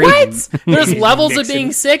bucked, Jerry. What? There's levels of mixing.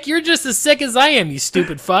 being sick. You're just as sick as I am, you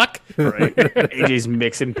stupid fuck. Right? AJ's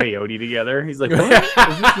mixing peyote together. He's like, what? Is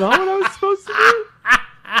this not what I was supposed to do?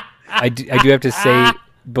 I do have to say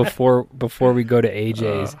before we go to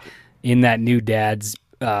AJ's, in that new dad's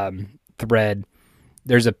thread,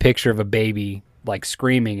 there's a picture of a baby like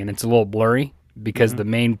screaming, and it's a little blurry because the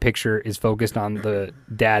main picture is focused on the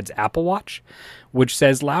dad's Apple Watch, which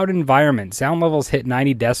says loud environment, sound levels hit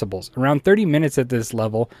 90 decibels. Around 30 minutes at this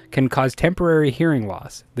level can cause temporary hearing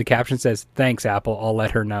loss. The caption says, "Thanks, Apple. I'll let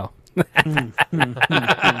her know."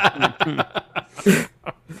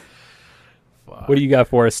 What do you got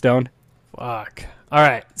for us, Stone? Fuck. All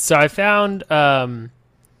right. So I found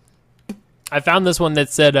this one that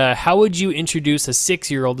said, how would you introduce a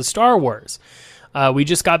 6-year-old to Star Wars? We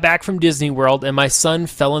just got back from Disney World, and my son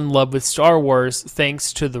fell in love with Star Wars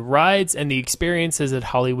thanks to the rides and the experiences at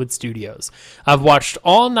Hollywood Studios. I've watched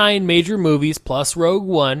all 9 major movies plus Rogue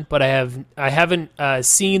One, but I haven't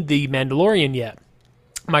seen The Mandalorian yet.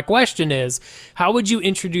 My question is, how would you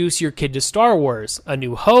introduce your kid to Star Wars? A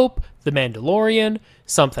New Hope, The Mandalorian,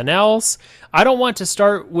 something else? I don't want to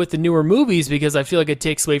start with the newer movies because I feel like it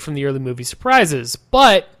takes away from the early movie surprises,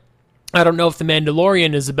 but I don't know if The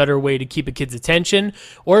Mandalorian is a better way to keep a kid's attention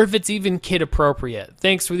or if it's even kid appropriate.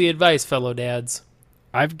 Thanks for the advice, fellow dads.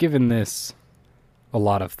 I've given this a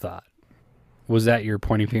lot of thought. Was that your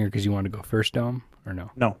pointing finger because you wanted to go first, Dome, or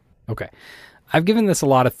no? No. Okay. I've given this a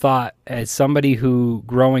lot of thought as somebody who,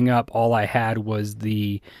 growing up, all I had was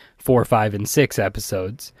the 4, 5, and 6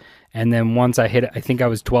 episodes. And then once I hit it, I think I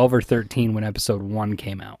was 12 or 13 when episode 1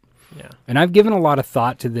 came out. Yeah. And I've given a lot of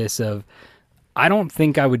thought to this of, I don't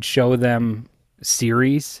think I would show them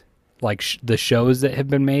series, like the shows that have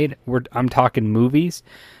been made. I'm talking movies.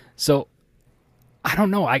 So I don't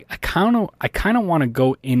know. I kind of want to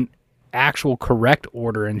go in actual correct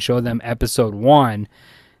order and show them episode 1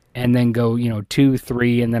 and then go, 2,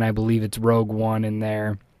 3, and then I believe it's Rogue One in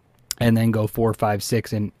there, and then go 4, 5,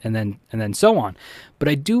 6, and then so on. But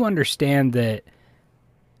I do understand that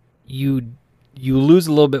you lose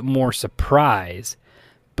a little bit more surprise,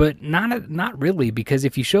 but not really, because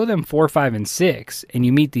if you show them 4, 5, and 6, and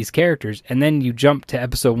you meet these characters, and then you jump to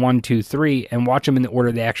episode 1, 2, 3, and watch them in the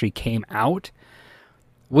order they actually came out,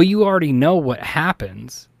 well, you already know what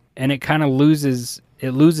happens. and it kind of loses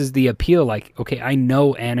the appeal. Like, okay, I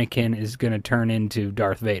know Anakin is going to turn into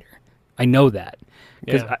Darth Vader. I know that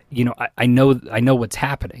because I know what's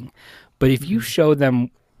happening. But if you show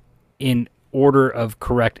them in order of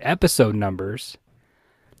correct episode numbers,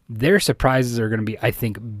 their surprises are going to be, I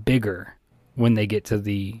think, bigger when they get to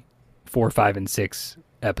the 4, 5, and 6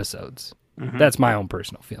 episodes. That's my own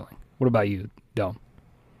personal feeling. What about you, Dome?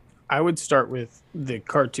 I would start with the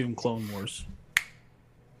cartoon Clone Wars.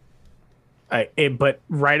 But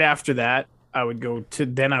right after that, I would go to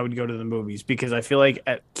the movies, because I feel like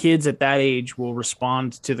kids at that age will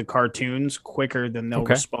respond to the cartoons quicker than they'll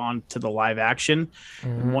respond to the live action.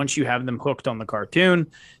 And once you have them hooked on the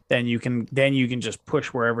cartoon, then you can just push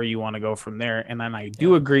wherever you want to go from there. And then I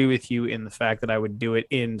do agree with you in the fact that I would do it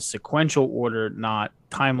in sequential order, not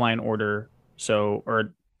timeline order. I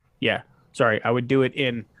would do it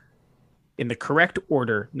in the correct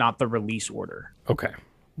order, not the release order. Okay.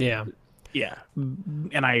 Yeah. Yeah,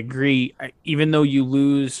 and I agree. Even though you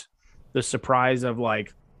lose the surprise of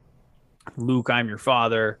like, Luke, I'm your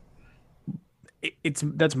father,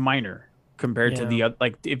 that's minor compared to the other.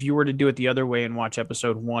 Like, if you were to do it the other way and watch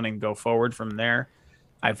episode 1 and go forward from there,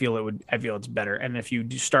 I feel it's better. And if you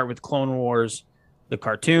do start with Clone Wars, the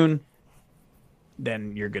cartoon,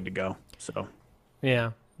 then you're good to go. So,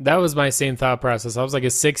 yeah. That was my same thought process. I was like a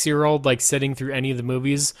 6-year-old, like sitting through any of the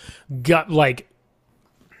movies, got like.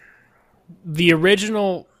 The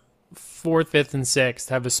original 4th, 5th, and 6th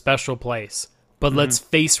have a special place, but let's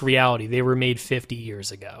face reality. They were made 50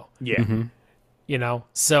 years ago. Yeah. You know?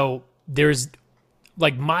 So there's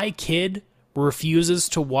like, my kid refuses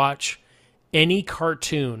to watch any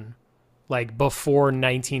cartoon like before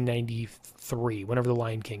 1993, whenever The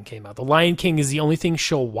Lion King came out. The Lion King is the only thing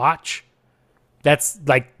she'll watch that's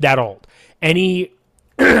like that old. Anything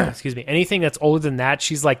that's older than that,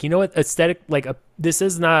 she's like, you know what, aesthetic, like this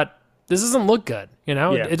doesn't look good, you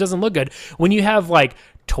know? Yeah. It doesn't look good. When you have like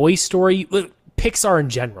Toy Story, Pixar in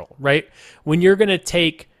general, right? When you're going to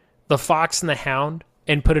take The Fox and the Hound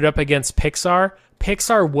and put it up against Pixar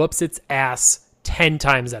whoops its ass 10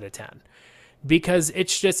 times out of 10. Because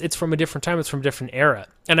it's from a different time, it's from a different era.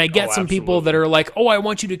 And I get some people that are like, oh, I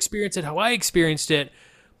want you to experience it how I experienced it.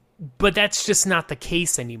 But that's just not the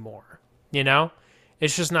case anymore, you know?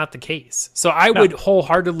 It's just not the case. So I would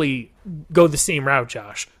wholeheartedly go the same route,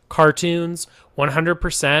 Josh. Cartoons,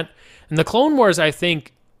 100%. And the Clone Wars, I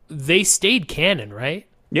think, they stayed canon, right?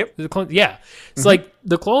 Yep. It's like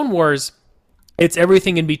the Clone Wars, it's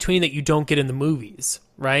everything in between that you don't get in the movies,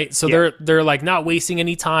 right? So they're like not wasting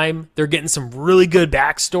any time. They're getting some really good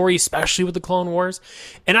backstory, especially with the Clone Wars.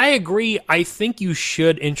 And I agree. I think you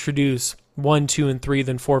should introduce 1, 2, and 3,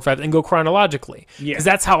 then 4, 5, and go chronologically. Because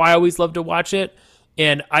that's how I always love to watch it.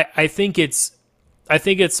 And I think it's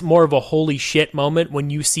more of a holy shit moment when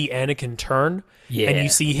you see Anakin turn and you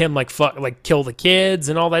see him like kill the kids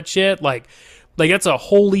and all that shit. Like that's a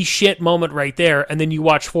holy shit moment right there. And then you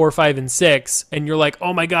watch 4, 5, and 6 and you're like,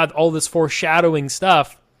 oh my God, all this foreshadowing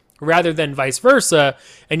stuff, rather than vice versa.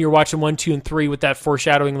 And you're watching 1, 2, and 3 with that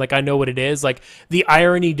foreshadowing. Like, I know what it is. Like, the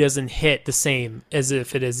irony doesn't hit the same as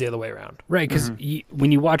if it is the other way around. Right. Because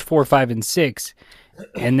when you watch 4, 5, and 6,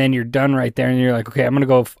 and then you're done right there, and you're like, okay, I'm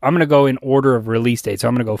gonna go in order of release date. So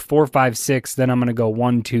I'm gonna go 4, 5, 6, then I'm gonna go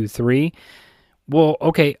 1, 2, 3. Well,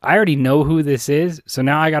 okay, I already know who this is, so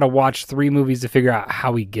now I gotta watch 3 movies to figure out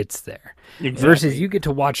how he gets there. Exactly. Versus you get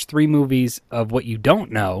to watch 3 movies of what you don't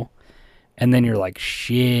know, and then you're like,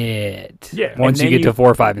 shit. Yeah. Once you get to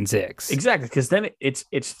 4, 5, and 6. Exactly, because then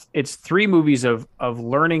it's 3 movies of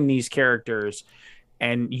learning these characters.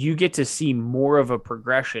 And you get to see more of a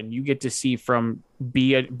progression. You get to see from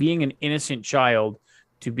being an innocent child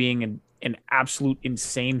to being an absolute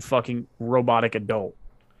insane fucking robotic adult.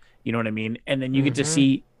 You know what I mean? And then you get to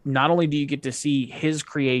see, not only do you get to see his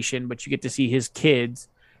creation, but you get to see his kids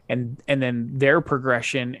and then their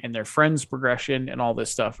progression and their friends' progression and all this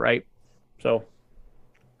stuff, right? So,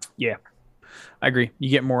 yeah, I agree. You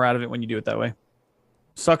get more out of it when you do it that way.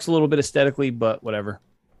 Sucks a little bit aesthetically, but whatever.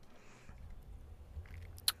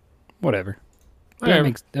 Whatever.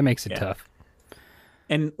 That makes it tough.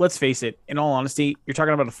 And let's face it, in all honesty, you're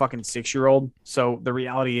talking about a fucking 6-year-old. So the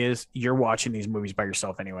reality is you're watching these movies by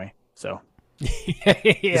yourself anyway. So the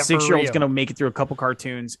 6-year-old's going to make it through a couple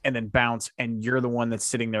cartoons and then bounce. And you're the one that's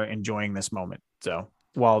sitting there enjoying this moment. So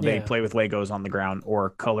while they play with Legos on the ground or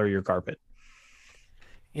color your carpet.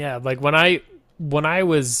 Yeah. Like when I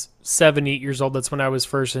was 7, 8 years old, that's when I was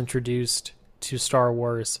first introduced to Star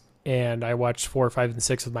Wars. And I watched 4, 5, and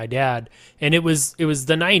 6 with my dad, and it was the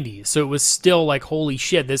 90s, so it was still like, holy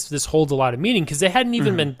shit, this holds a lot of meaning, because it hadn't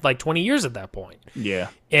even been like 20 years at that point. Yeah.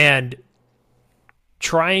 And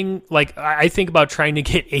trying, like, I think about trying to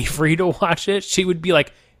get Avery to watch it. She would be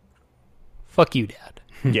like, "Fuck you, Dad.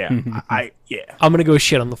 Yeah, yeah. I'm gonna go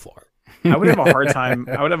shit on the floor." I would have a hard time.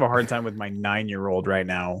 I would have a hard time with my 9-year-old right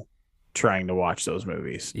now trying to watch those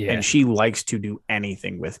movies. Yeah. And she likes to do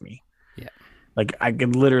anything with me. Yeah. Like I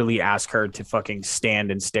could literally ask her to fucking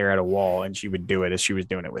stand and stare at a wall, and she would do it as she was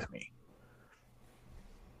doing it with me.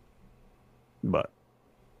 But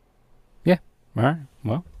Yeah. All right.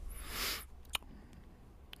 Well,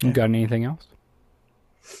 you got anything else?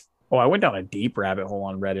 oh, I went down a deep rabbit hole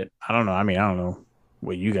on Reddit. I don't know. I mean, I don't know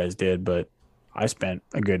what you guys did, but I spent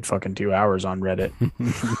a good fucking 2 hours on Reddit.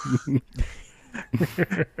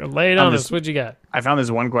 Lay it on us. What you got? I found this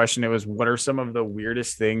one question. It was, what are some of the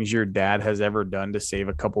weirdest things your dad has ever done to save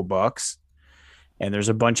a couple bucks? And there's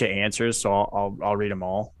a bunch of answers, so I'll read them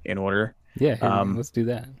all in order. Yeah. Let's do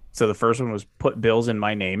that. So the first one was put bills in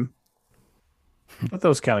my name. I thought that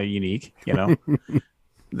was kind of unique, you know.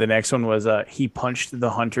 The next one was he punched the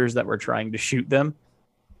hunters that were trying to shoot them.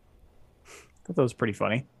 I thought that was pretty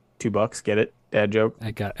funny. $2, get it? Dad joke.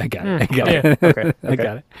 I got it. I got it. Okay, I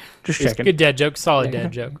got it. Just It's checking. good dad joke. Solid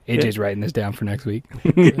dad joke. AJ's writing this down for next week.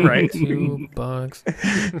 Right.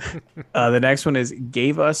 $2. The next one is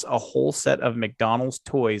gave us a whole set of McDonald's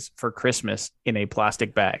toys for Christmas in a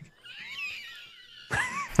plastic bag.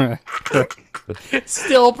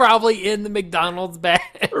 Still probably in the McDonald's bag.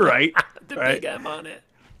 Right. The Right. big M on it.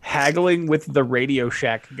 Haggling with the Radio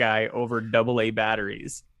Shack guy over AA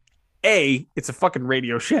batteries. It's a fucking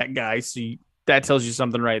Radio Shack guy, so that tells you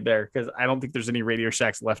something right there, because I don't think there's any Radio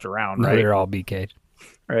Shacks left around, No, right? they're all BK.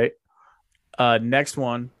 Right. Next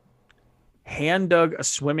one, hand dug a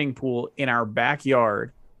swimming pool in our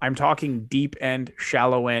backyard. I'm talking deep end,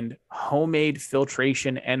 shallow end, homemade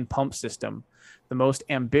filtration and pump system. The most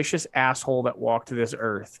ambitious asshole that walked this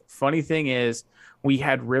earth. Funny thing is, we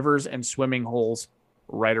had rivers and swimming holes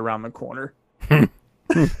right around the corner.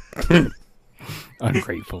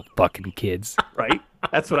 Ungrateful fucking kids. Right?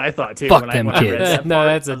 That's what I thought too. Fuck when them I read kids. that No, part.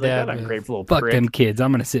 that's a I was like, dad that move. ungrateful little Fuck prick. them kids.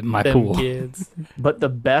 I'm gonna sit in my Them pool. kids. But the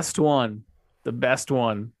best one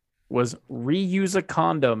was reuse a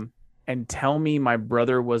condom and tell me my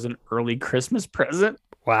brother was an early Christmas present.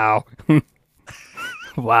 Wow.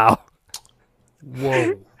 Wow.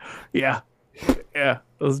 Whoa. Yeah. Yeah.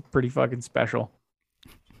 It was pretty fucking special.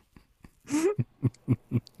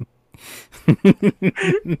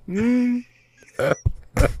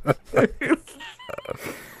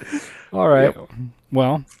 All right.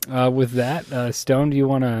 Well, with that, Stone, do you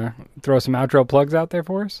want to throw some outro plugs out there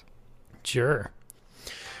for us? Sure.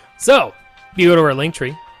 So, if you go to our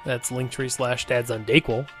Linktree, that's Linktree/Dads on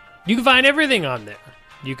Dayquil, you can find everything on there.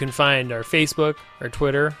 You can find our Facebook, our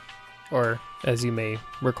Twitter, or as you may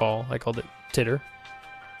recall, I called it Titter.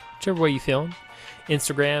 Whichever way you feeling.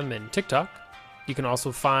 Instagram and TikTok. You can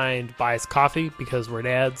also find Buy Us Coffee because we're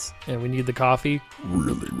dads and we need the coffee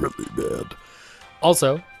really, really bad.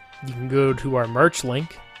 Also, you can go to our merch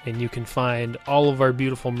link and you can find all of our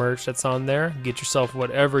beautiful merch that's on there. Get yourself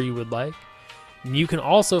whatever you would like. And you can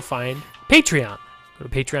also find Patreon. Go to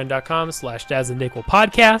patreon.com/Dads and Dayquil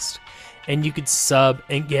podcast and you could sub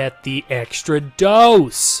and get the extra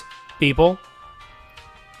dose. People,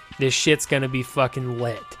 this shit's gonna be fucking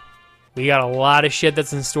lit. We got a lot of shit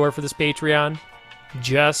that's in store for this Patreon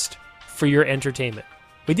just for your entertainment.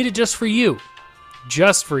 We did it just for you.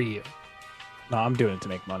 Just for you. No, I'm doing it to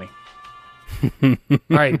make money. All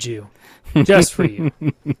right, Jew. Just for you.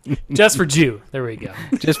 Just for Jew. There we go.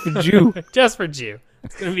 Just for Jew. Just for Jew.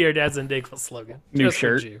 It's going to be our Dads and Dayquil slogan. New Just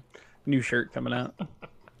shirt. For Jew. New shirt coming out.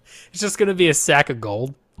 It's just going to be a sack of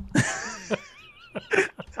gold.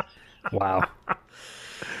 Wow.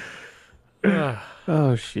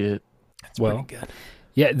 Oh shit. Well, Pretty good.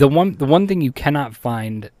 yeah, the one thing you cannot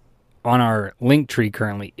find on our link tree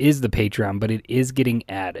currently is the Patreon, but it is getting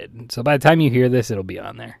added. So by the time you hear this, it'll be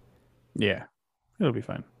on there. Yeah. It'll be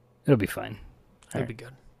fine. It'll be fine. That'd be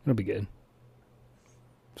good. It'll be good.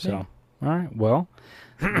 So, all right. Well,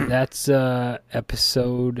 that's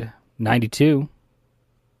episode 92.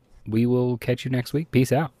 We will catch you next week.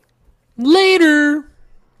 Peace out. Later.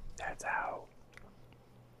 That's how.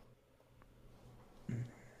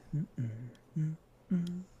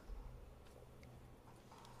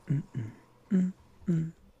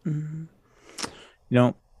 You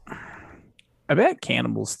know, I bet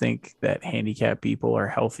cannibals think that handicapped people are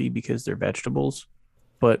healthy because they're vegetables.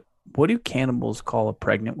 But what do cannibals call a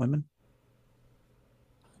pregnant woman?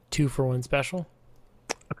 2 for 1 special.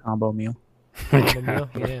 A combo meal.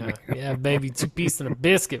 Yeah. Yeah, baby. 2 pieces and a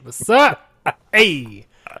biscuit. What's up? Hey.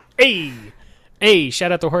 Hey. Hey.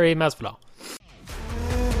 Shout out to Jorge Masvidal.